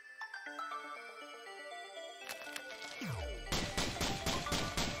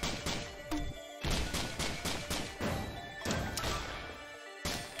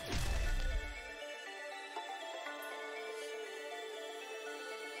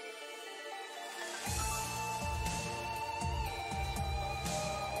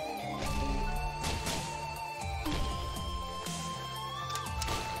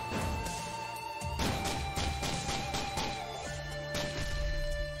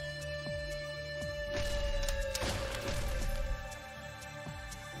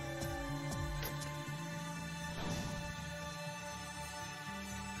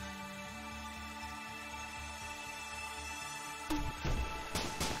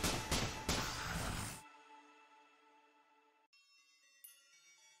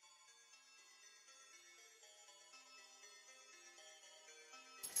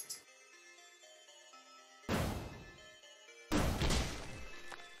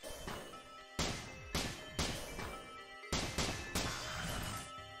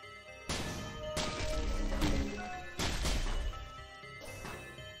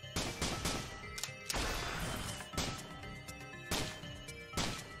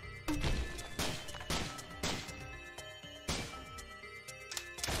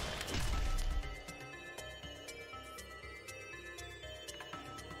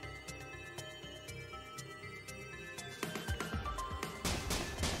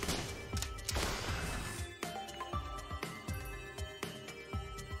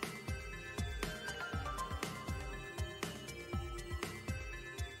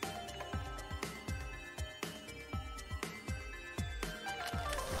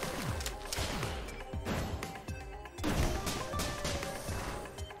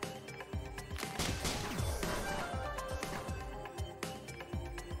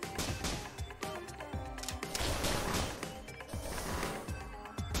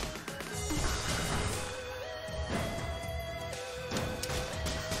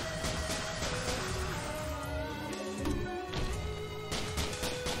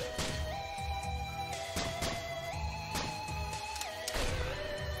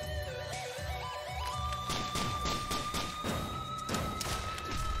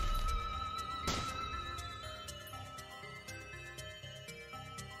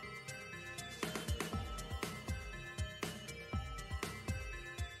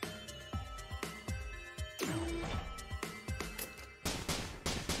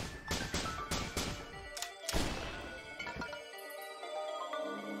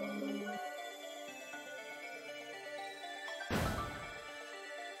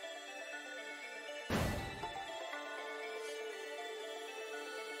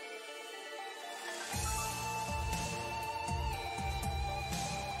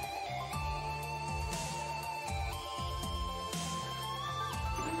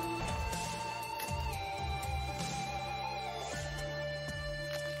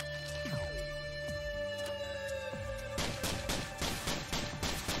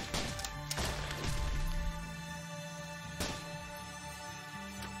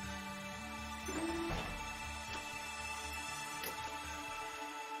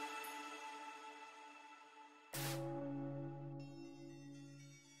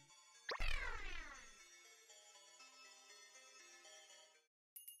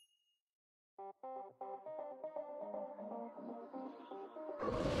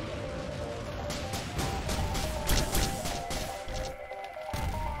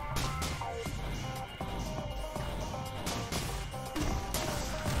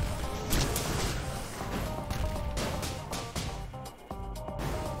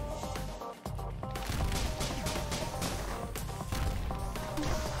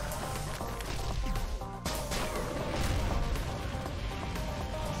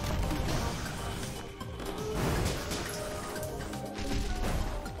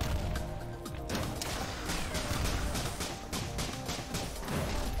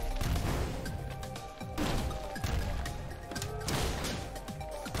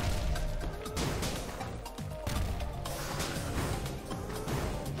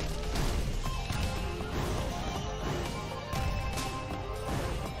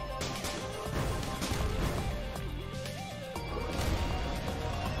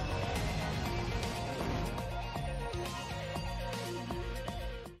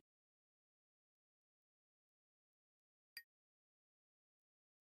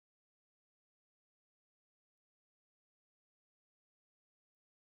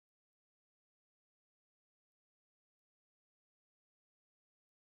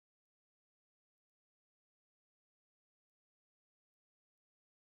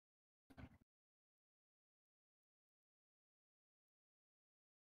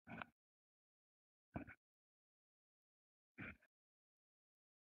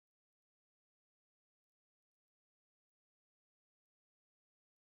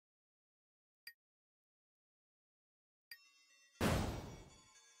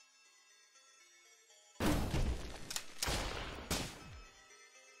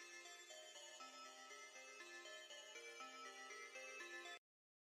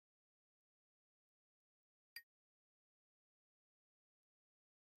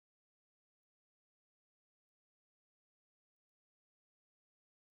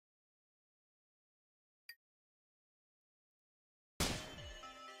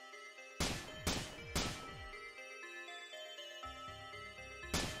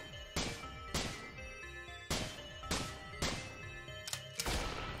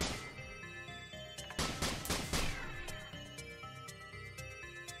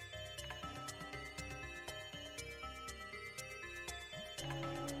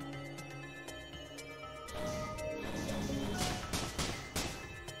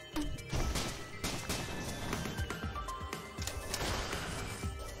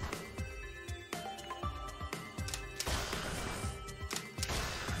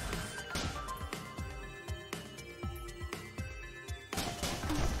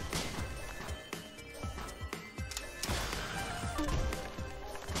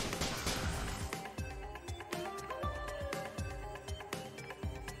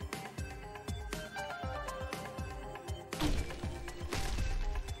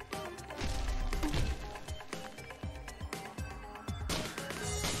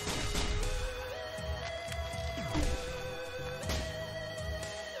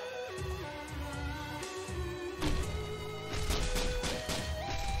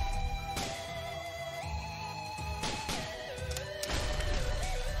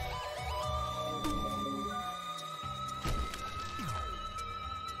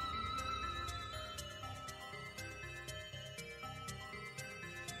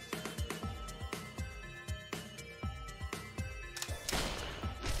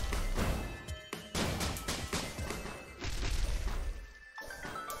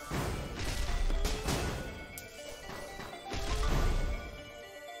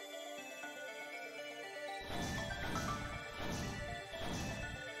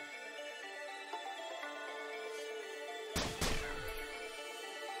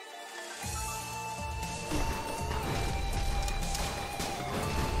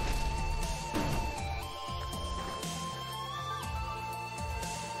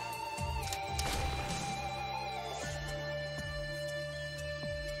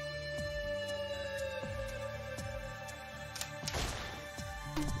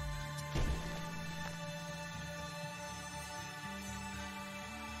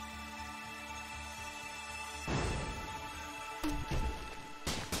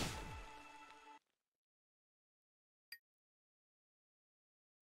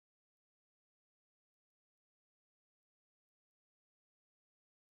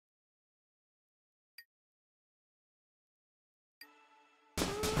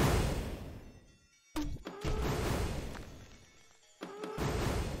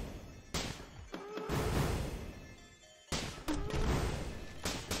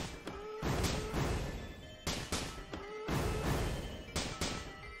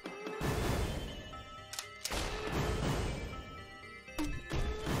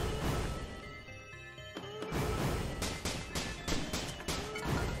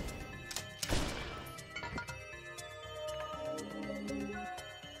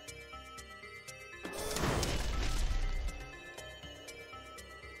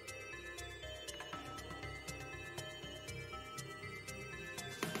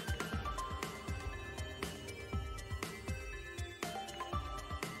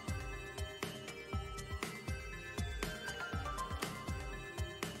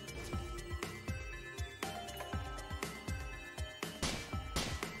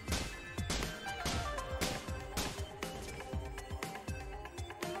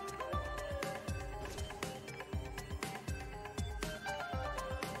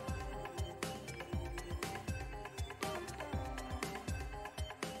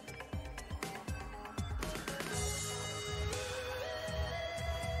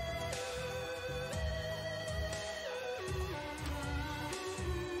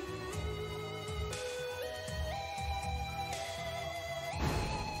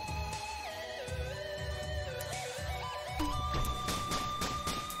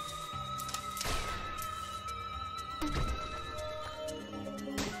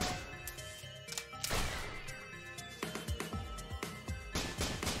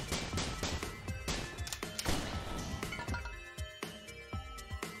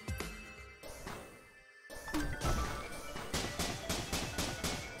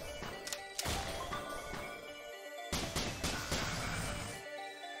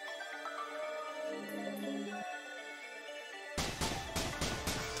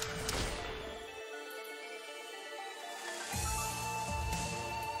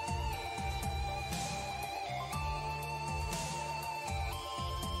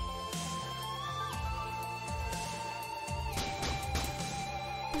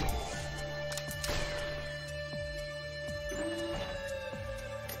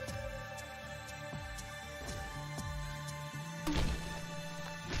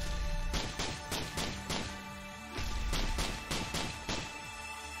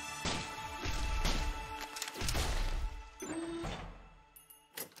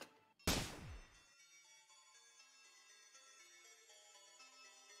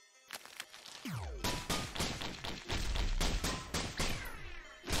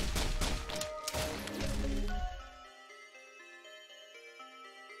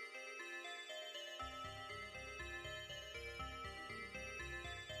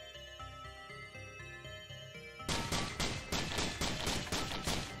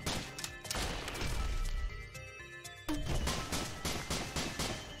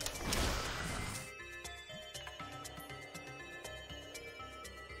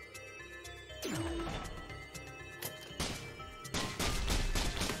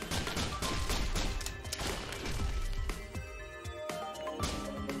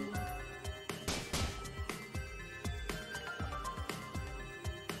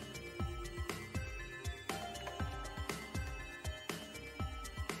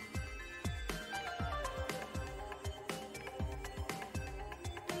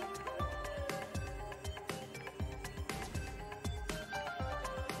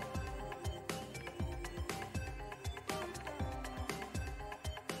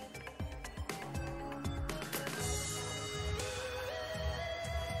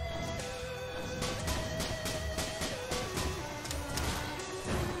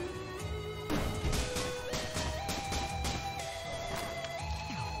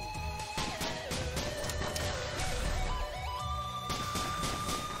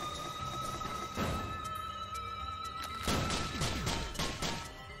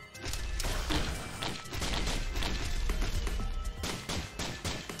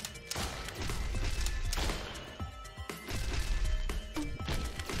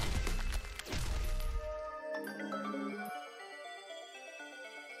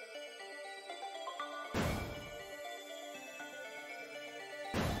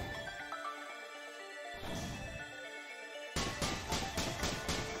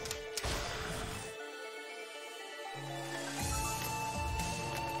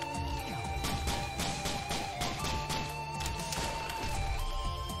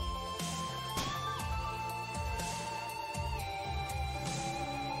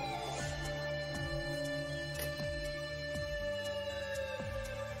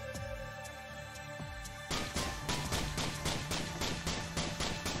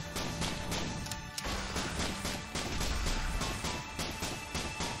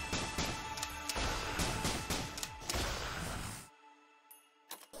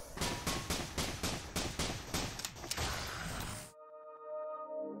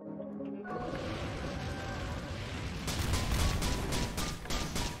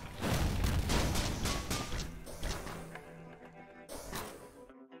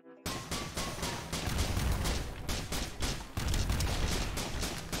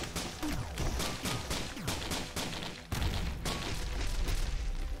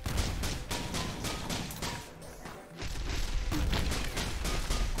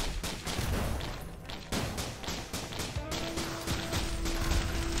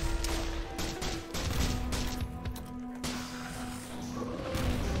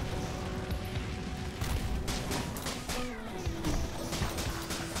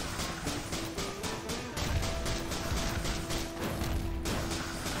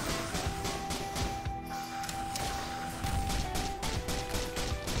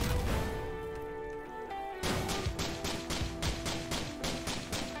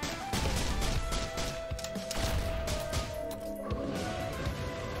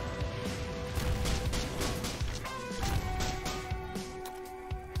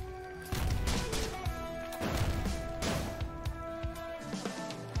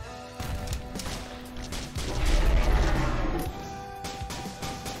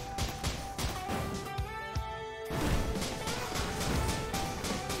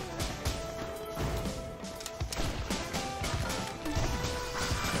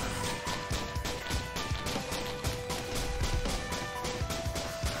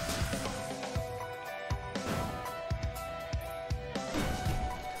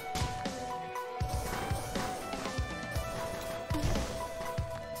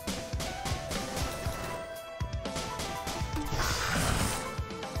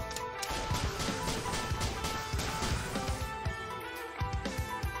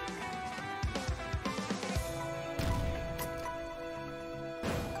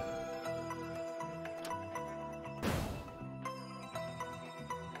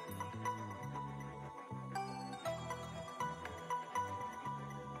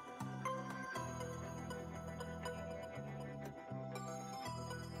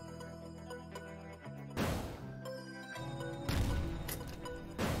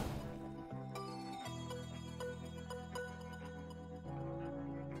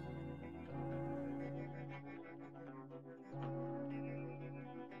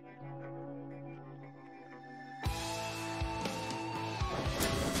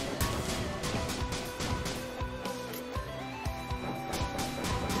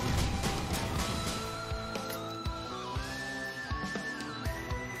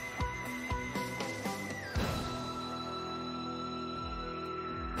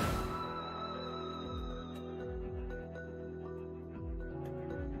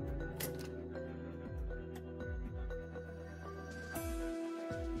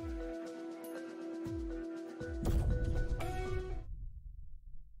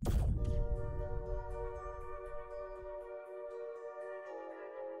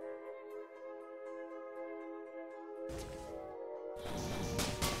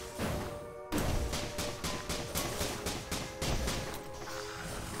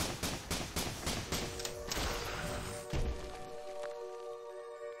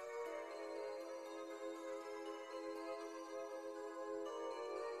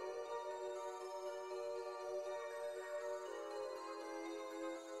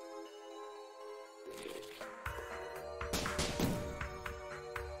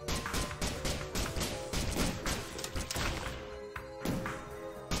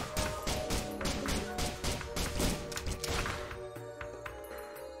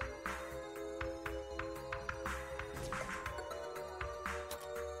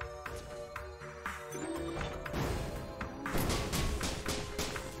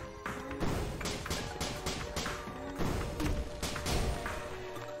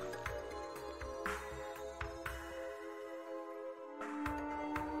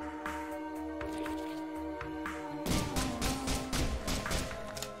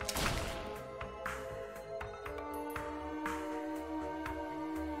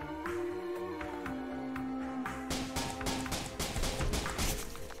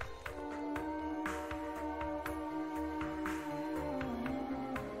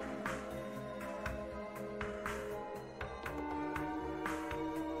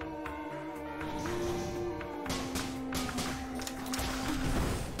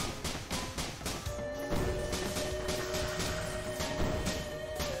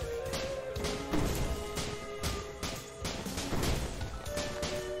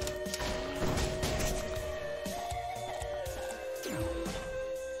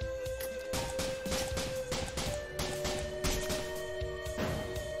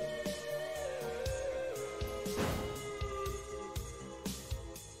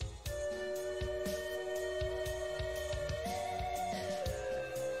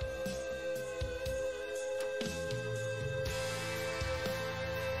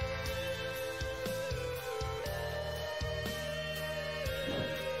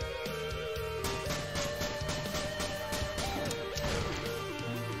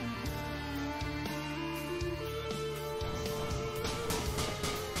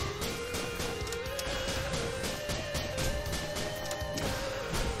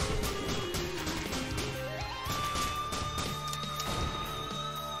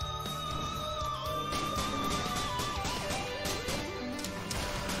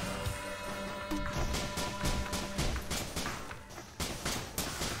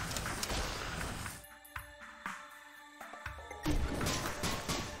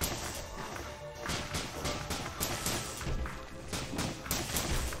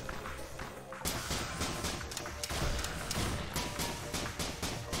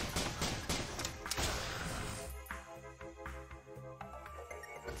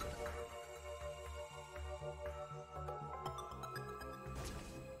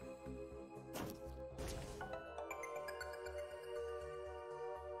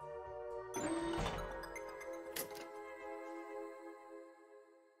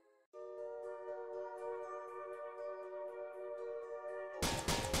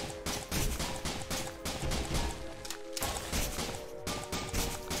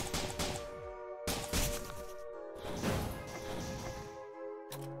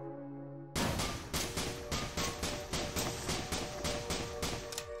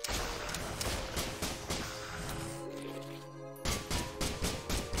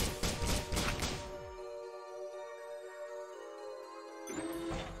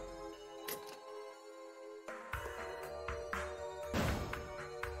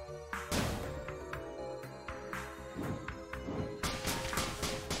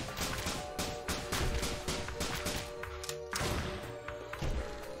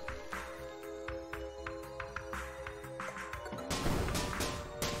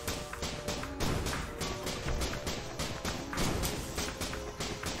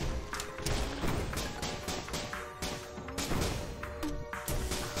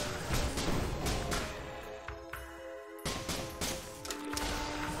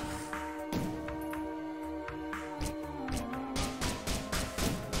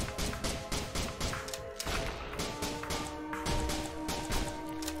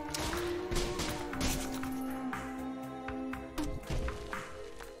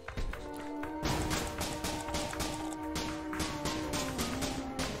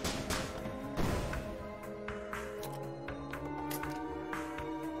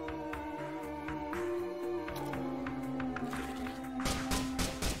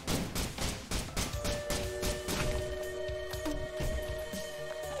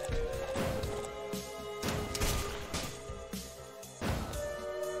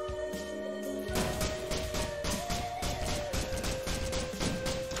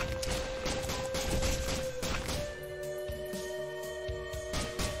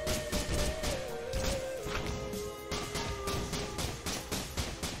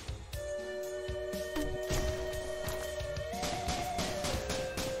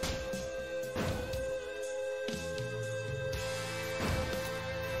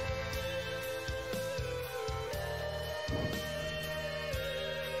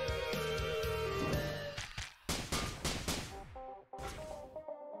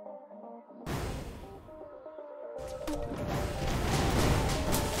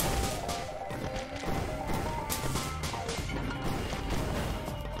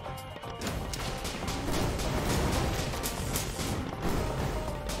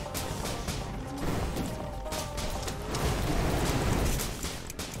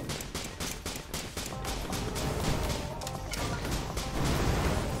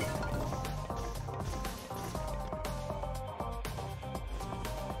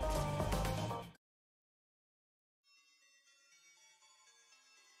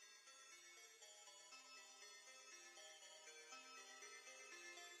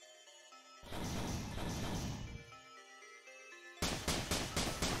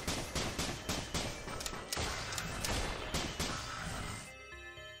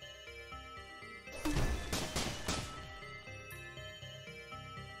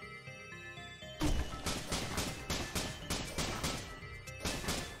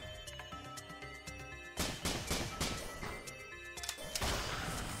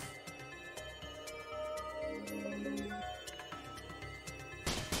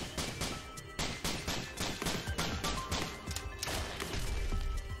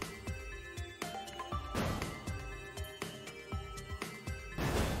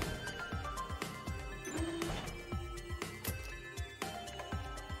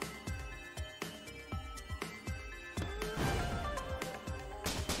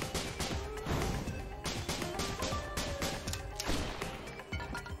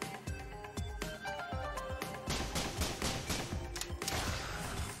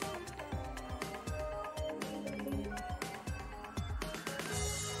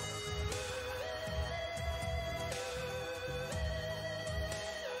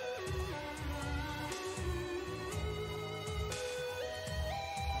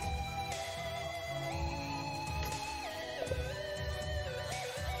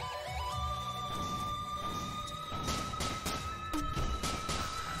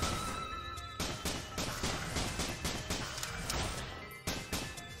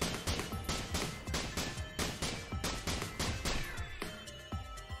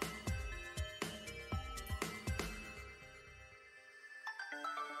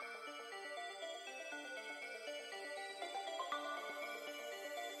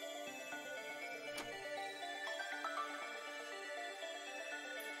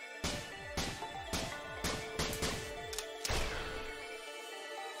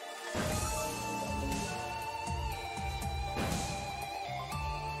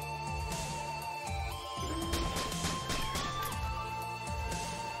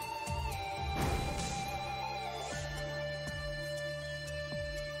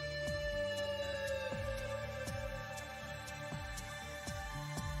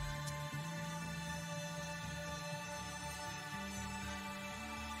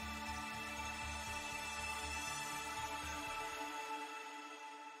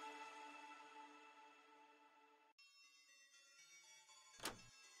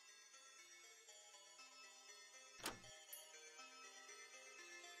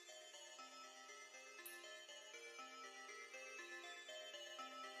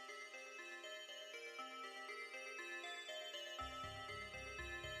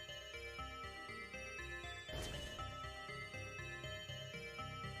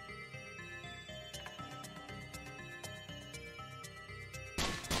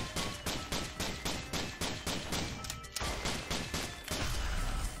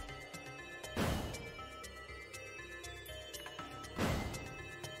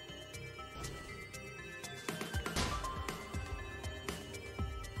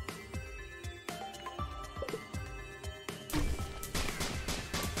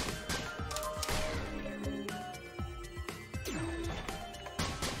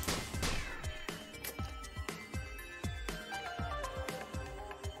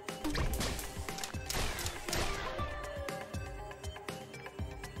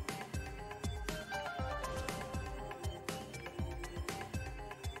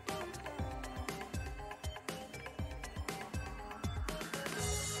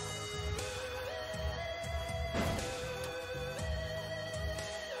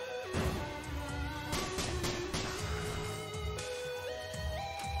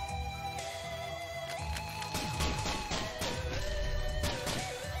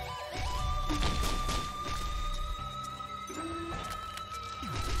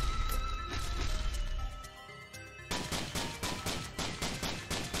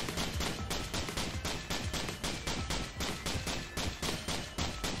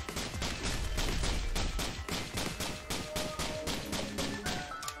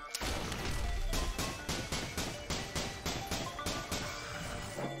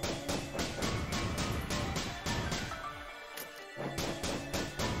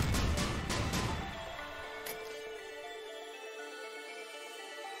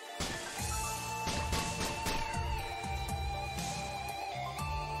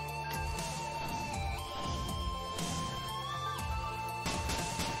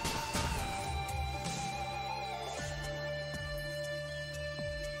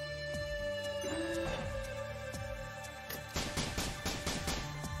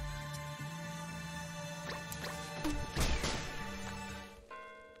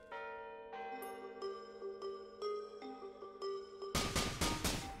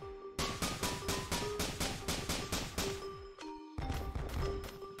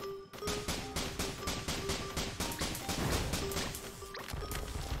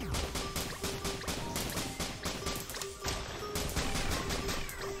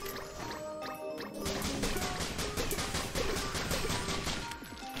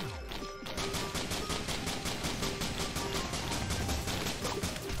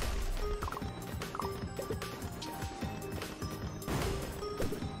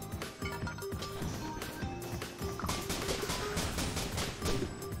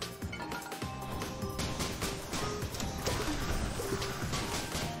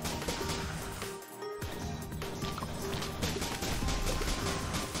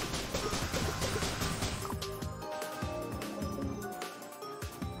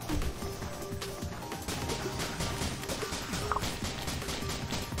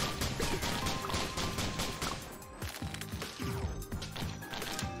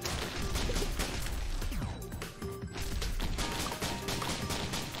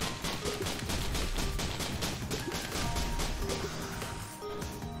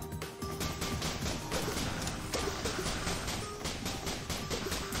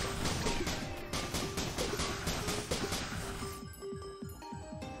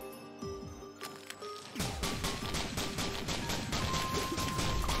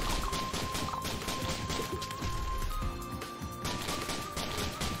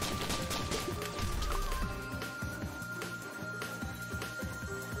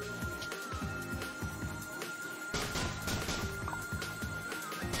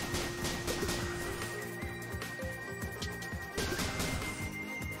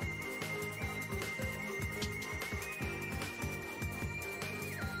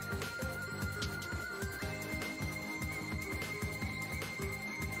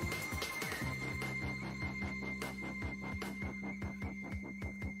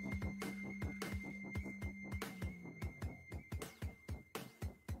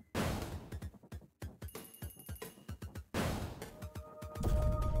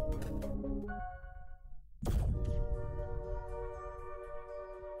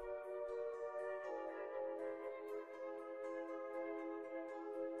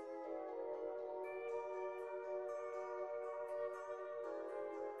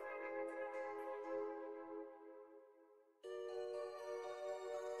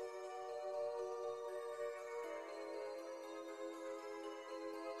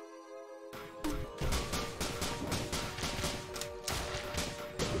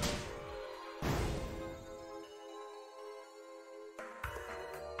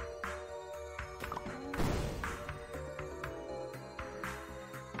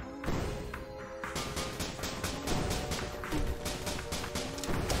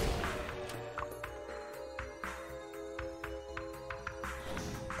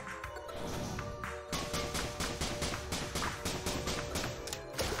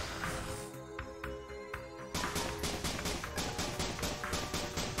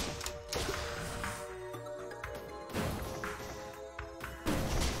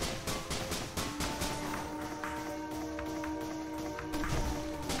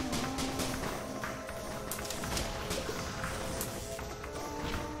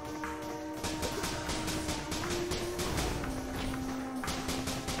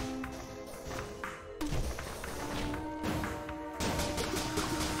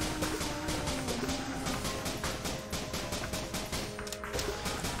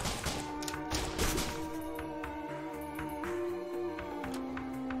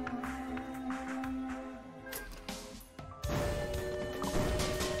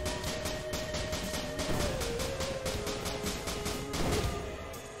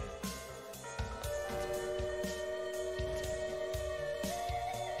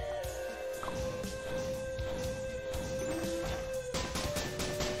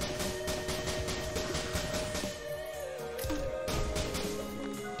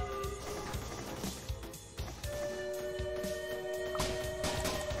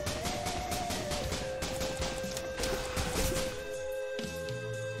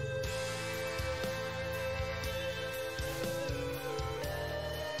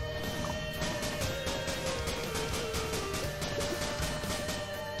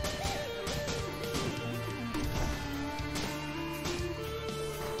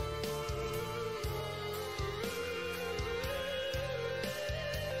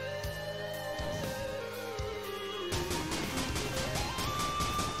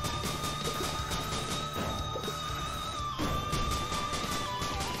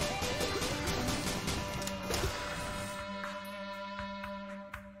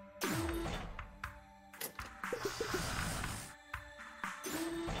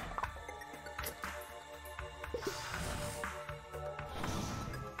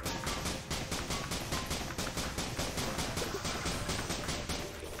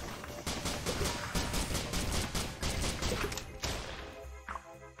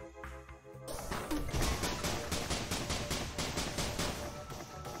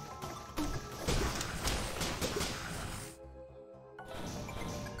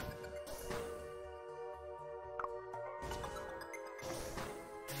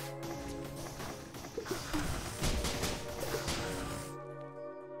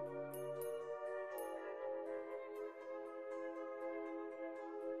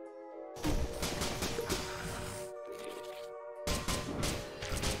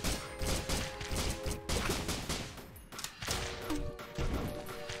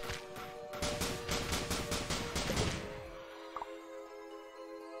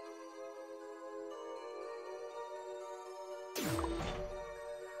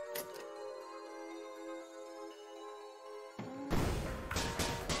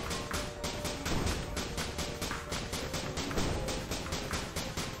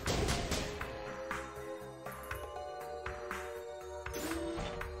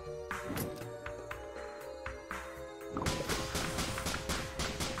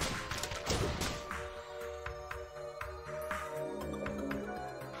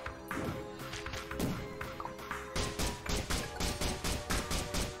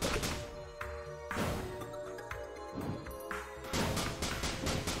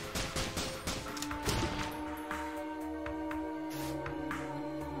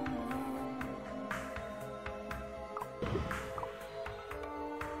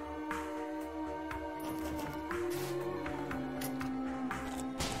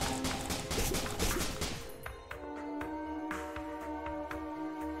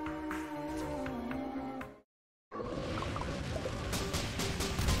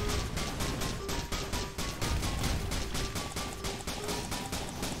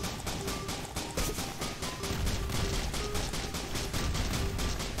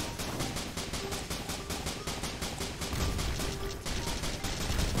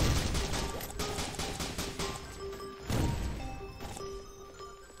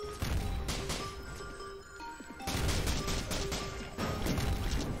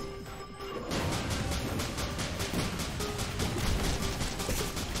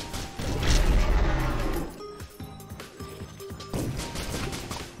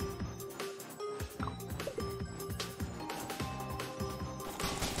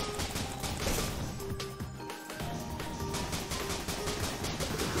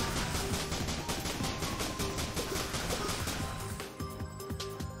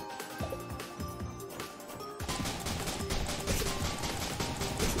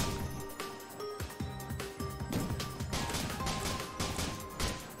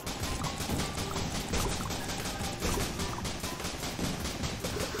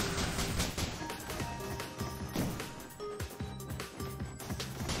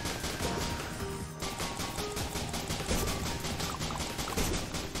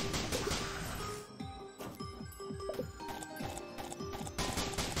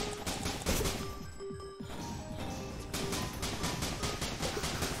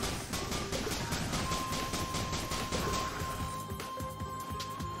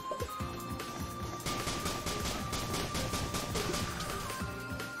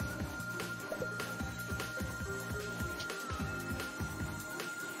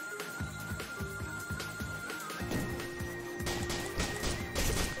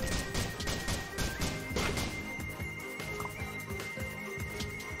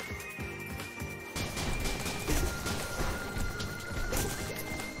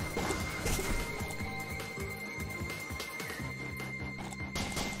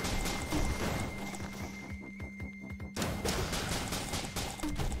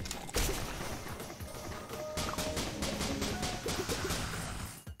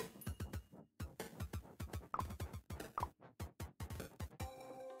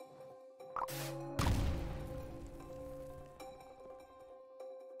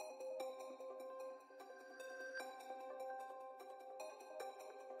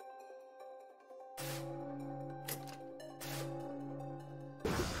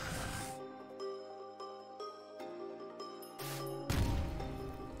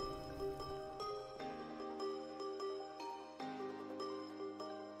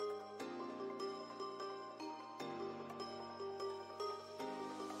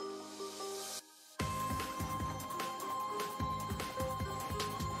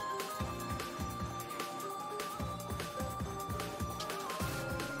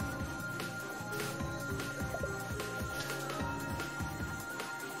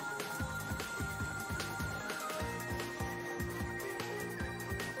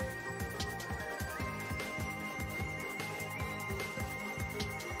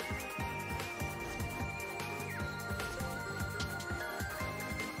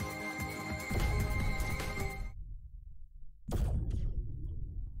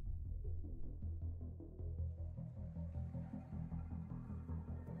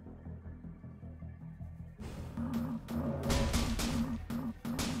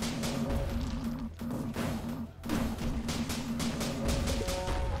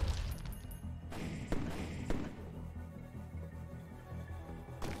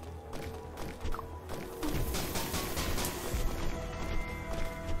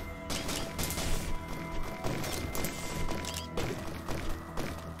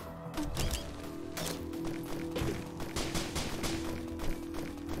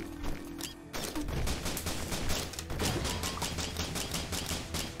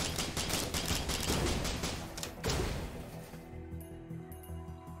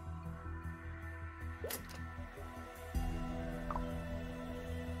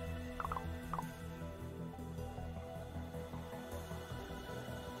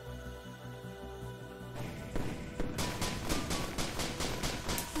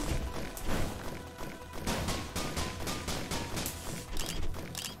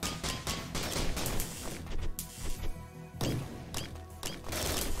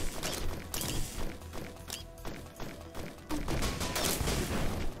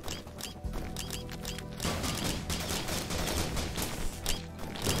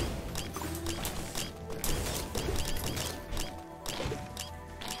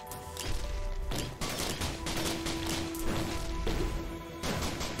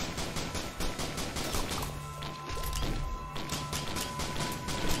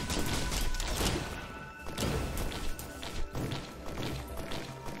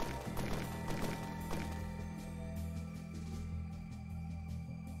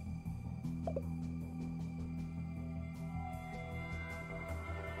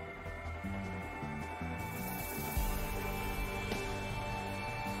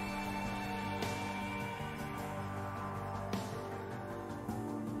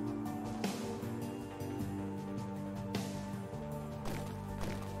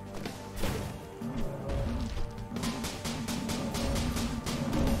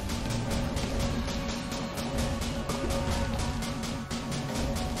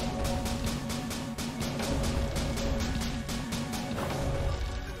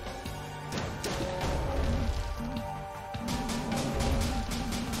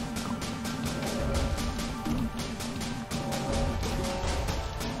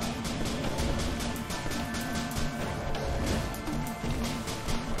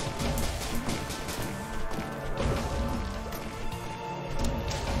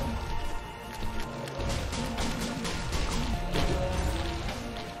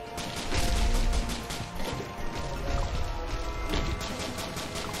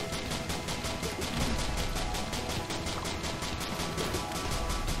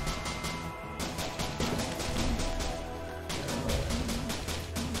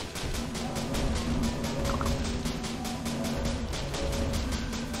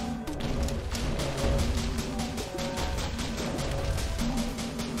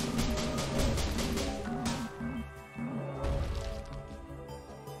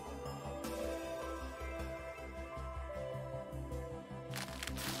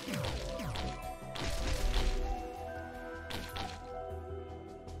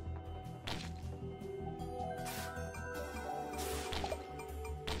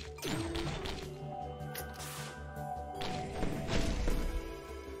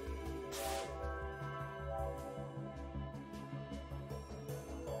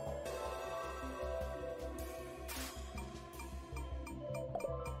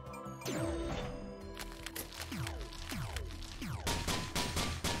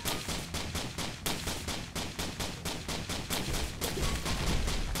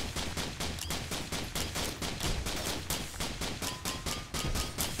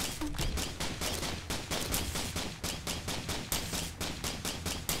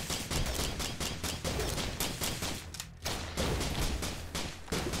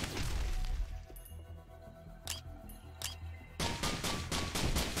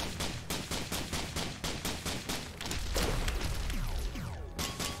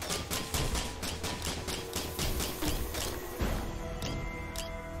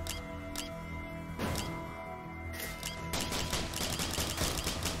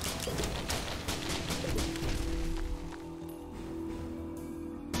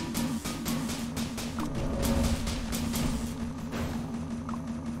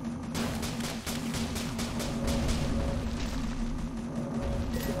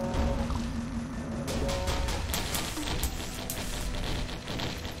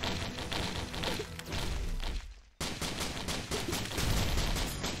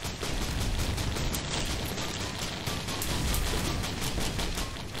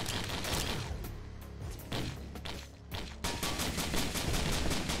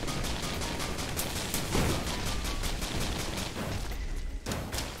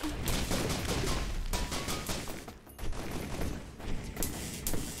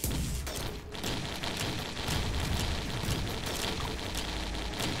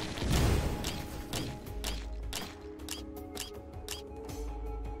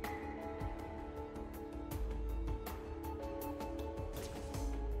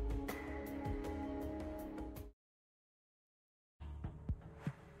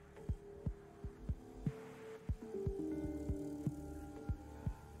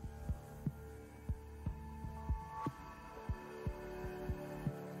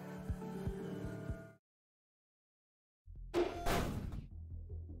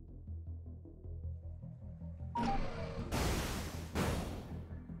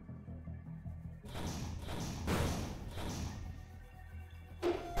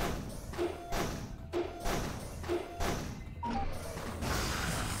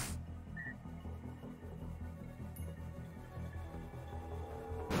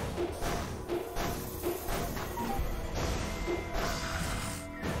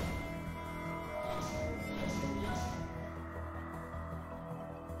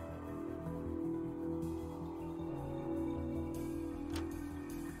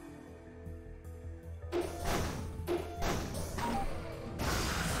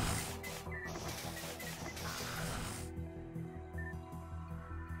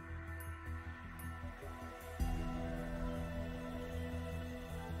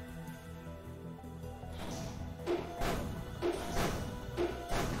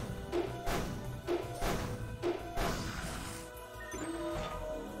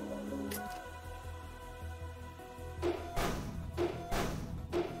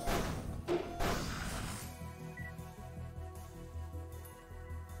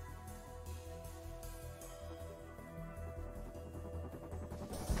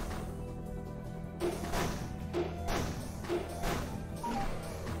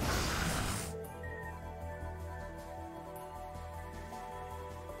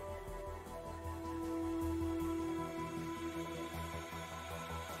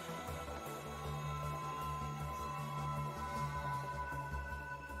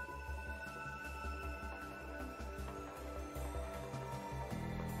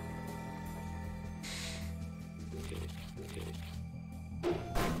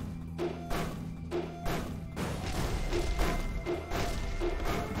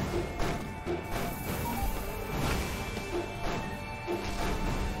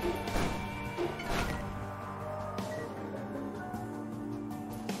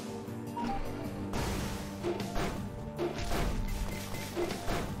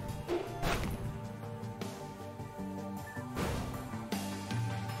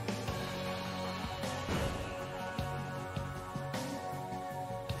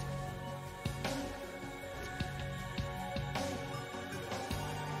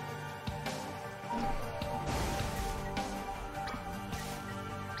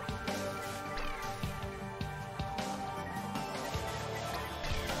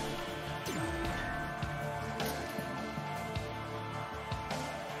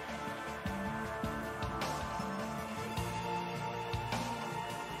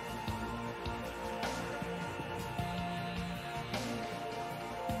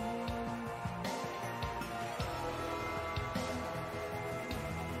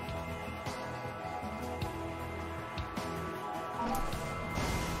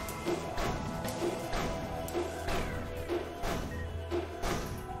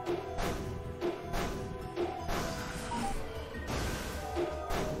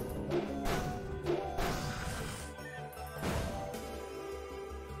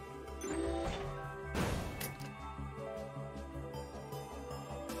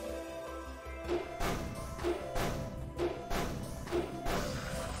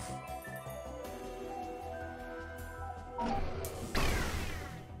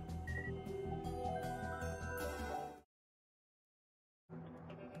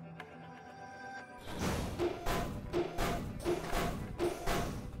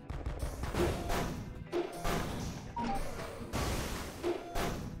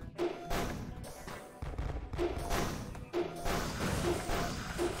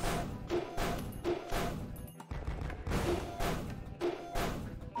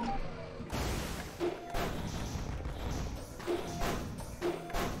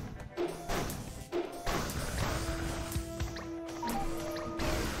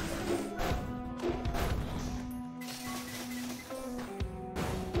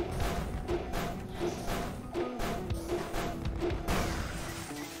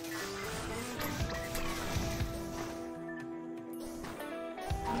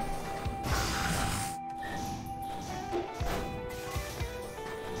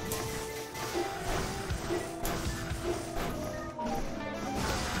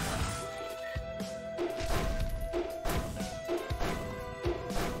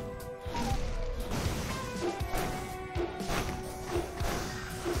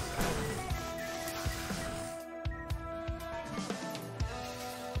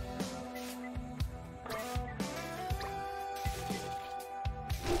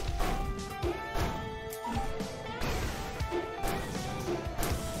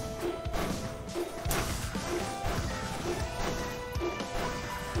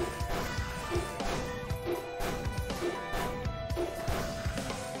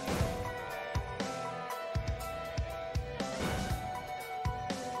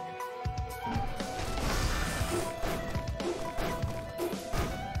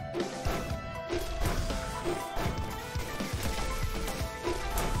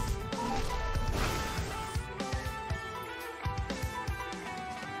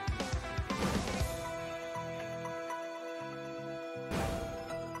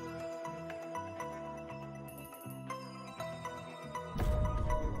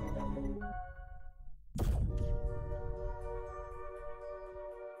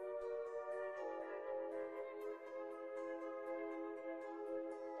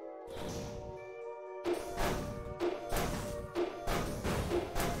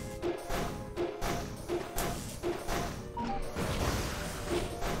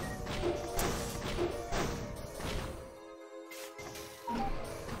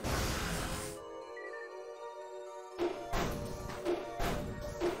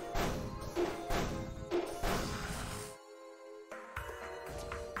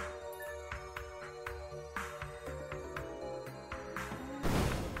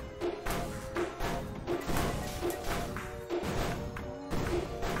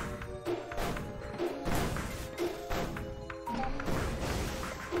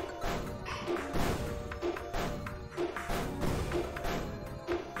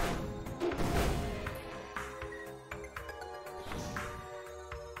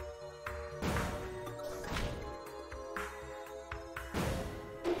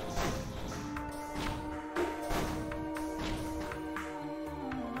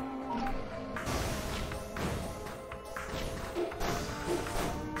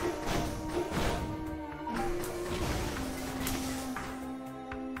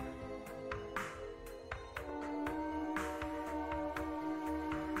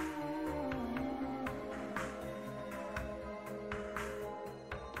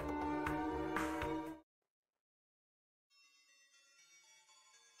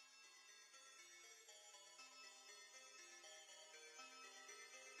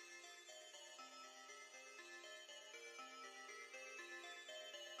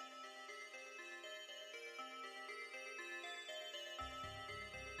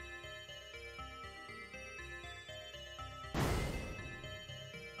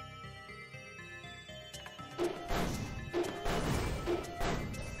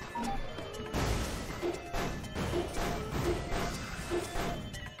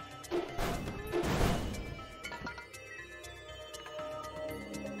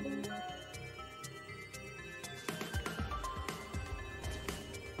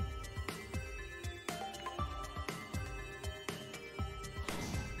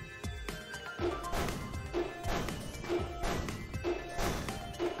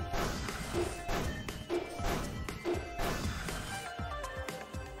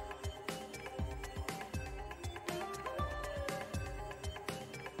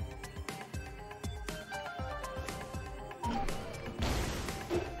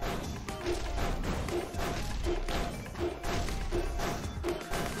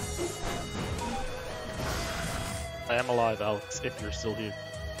 I am alive, Alex, if you're still here.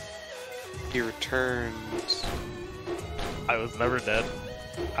 He returns. I was never dead.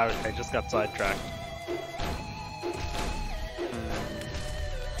 I just got sidetracked.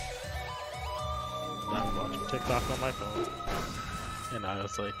 I was watching TikTok on my phone. And I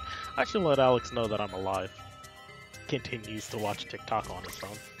was like, I should let Alex know that I'm alive. Continues to watch TikTok on his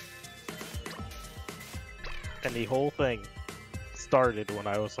phone. And the whole thing started when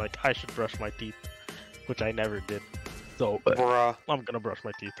I was like, I should brush my teeth, which I never did. So, Bruh, I'm gonna brush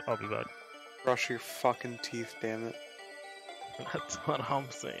my teeth. I'll be back. brush your fucking teeth, damn it. That's what I'm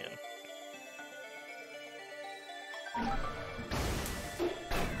saying.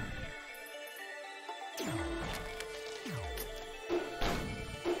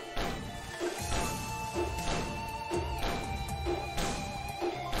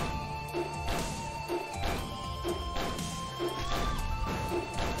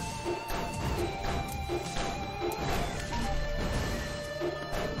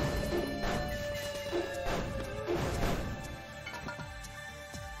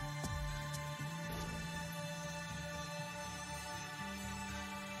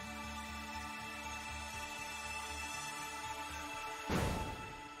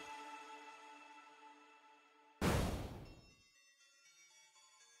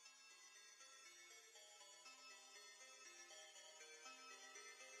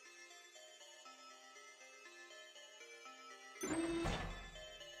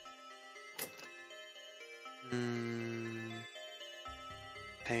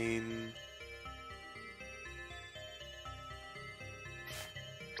 Pain.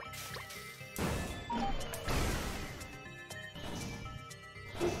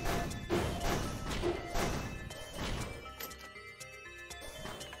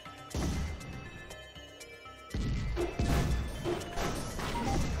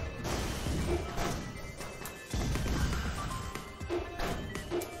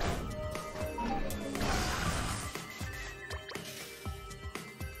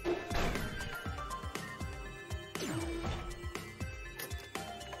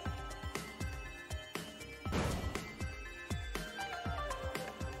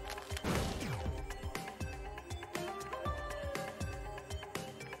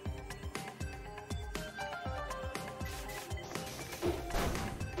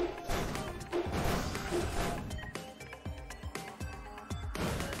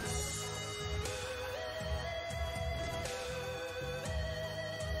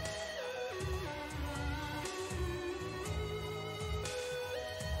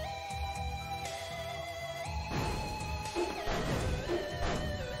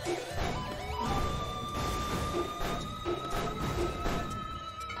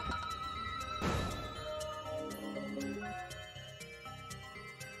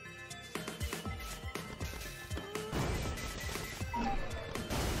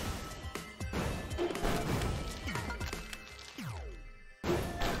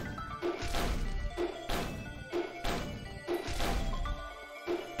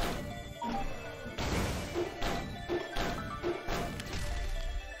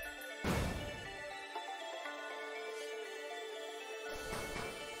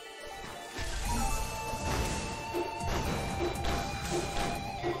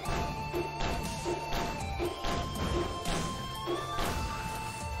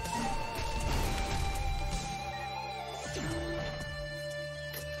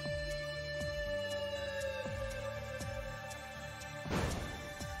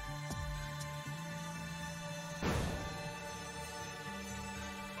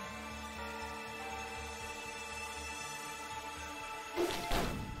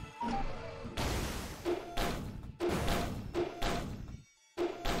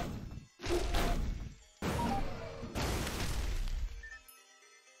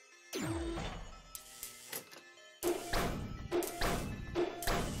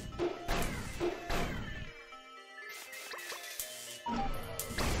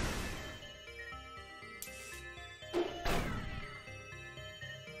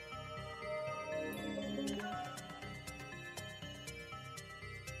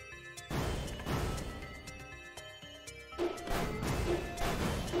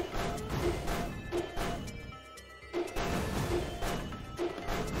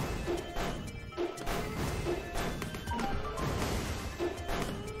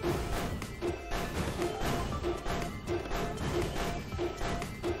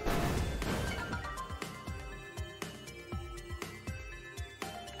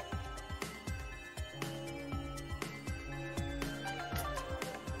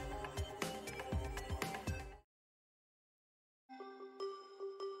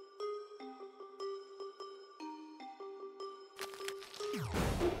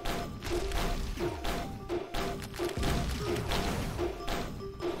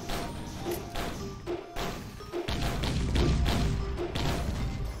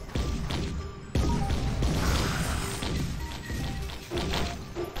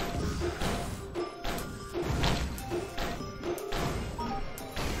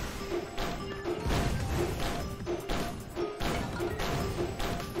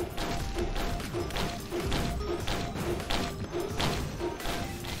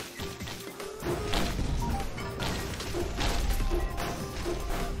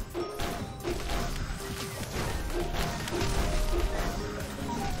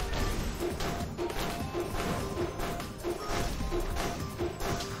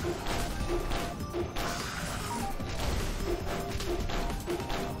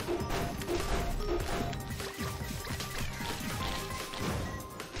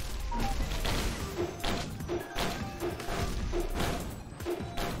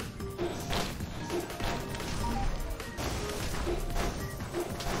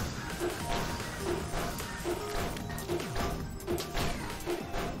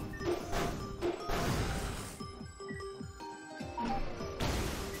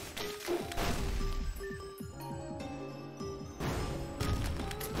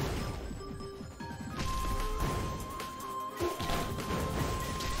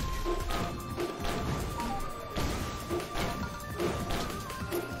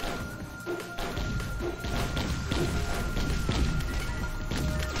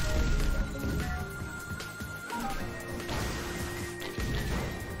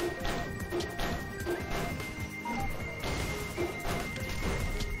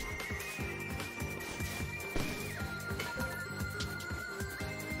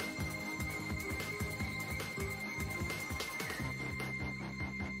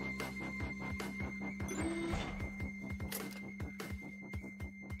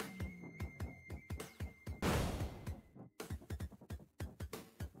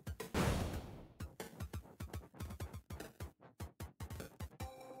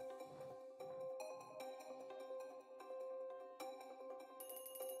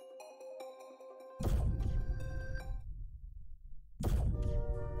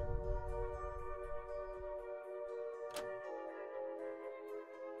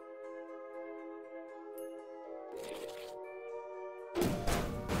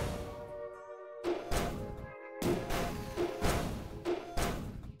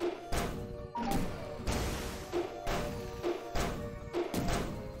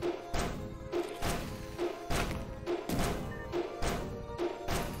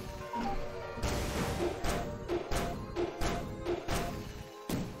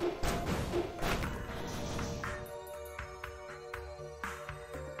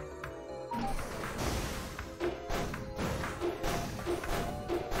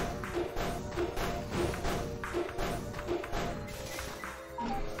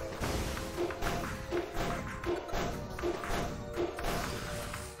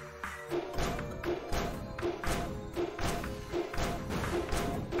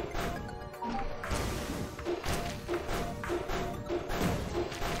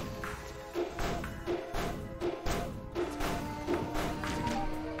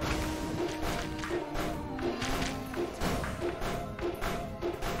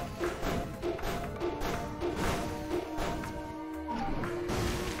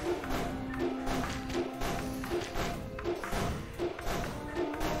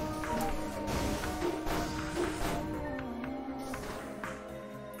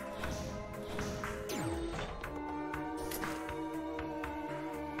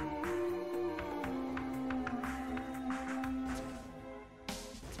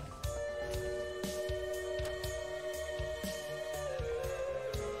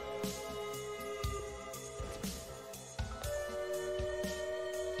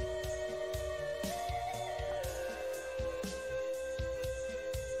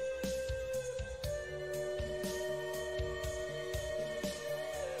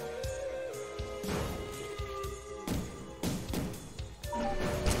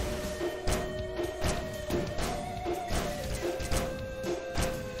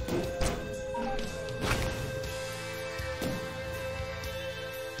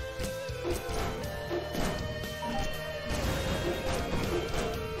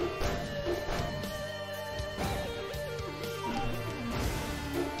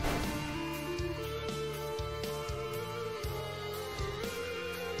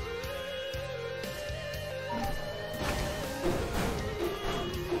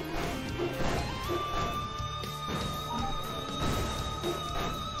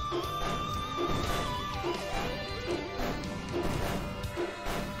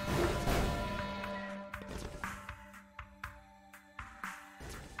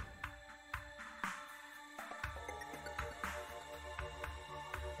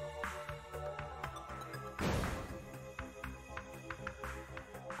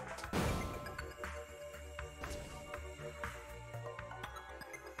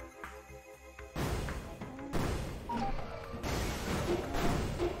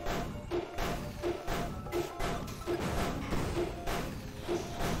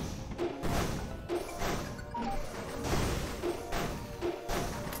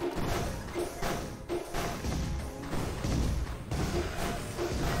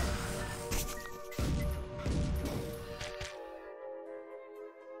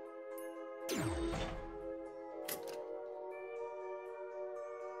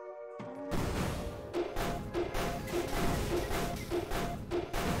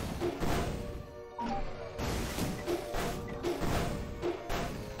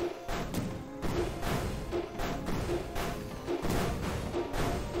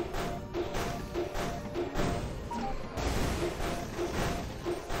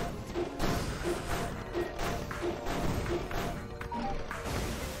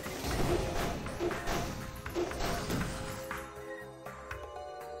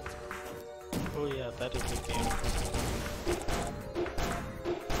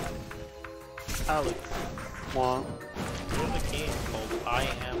 Alex, What? there's a game called I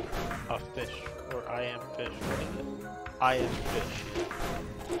Am a Fish, or I Am Fish, what is it? I Am Fish.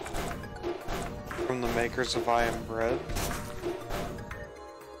 From the makers of I Am Bread?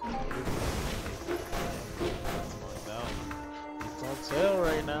 It's on sale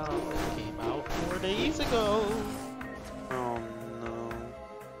right now. It came out 4 days ago. Oh no.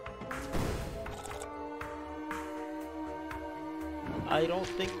 I don't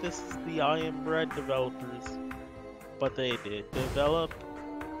think this is the I Am Bread developers, but they did develop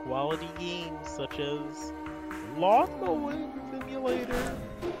quality games such as Lawn Mowing Simulator,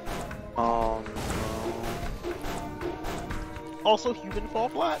 Oh also Human Fall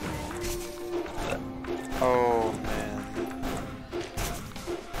Flat. no. Oh man.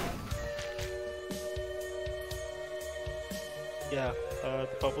 Yeah, the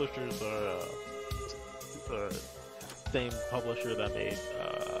publishers are the same publisher that made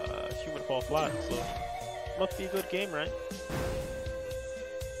Human Fall Flat, so must be a good game, right?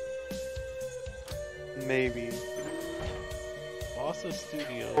 Maybe. Bossa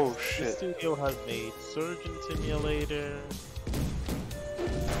Studios. Oh, This shit. studio has made Surgeon Simulator,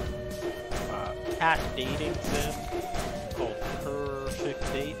 cat dating sim called Perfect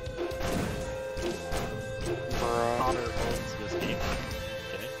Date. Bruh. Connor owns this game.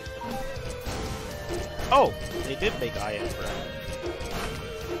 Okay. Oh, they did make I Am Bread.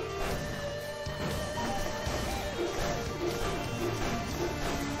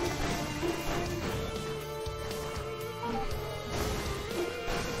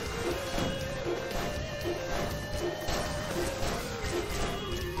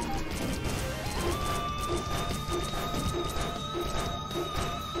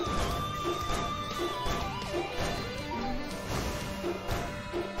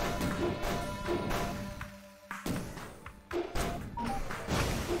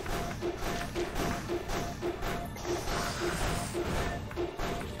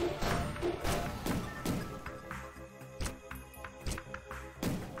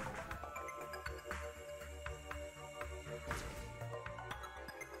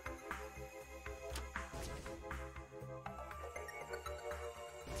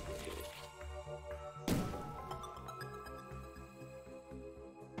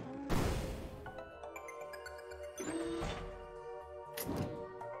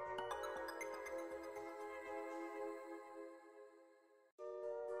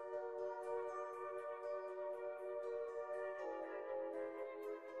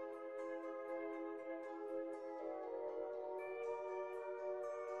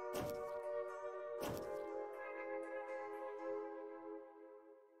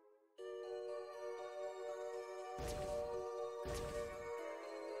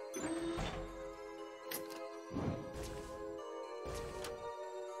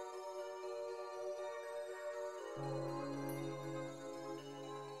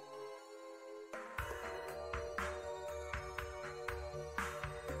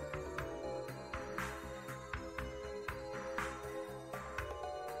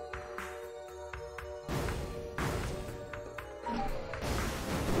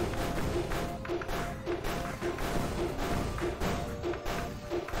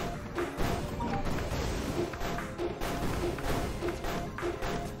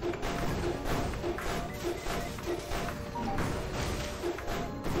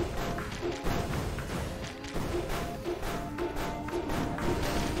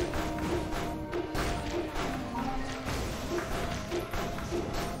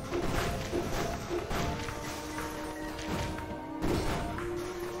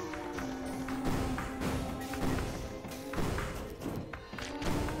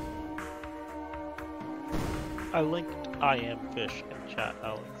 I linked I Am Fish in chat,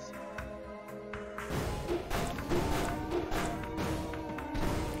 Alex.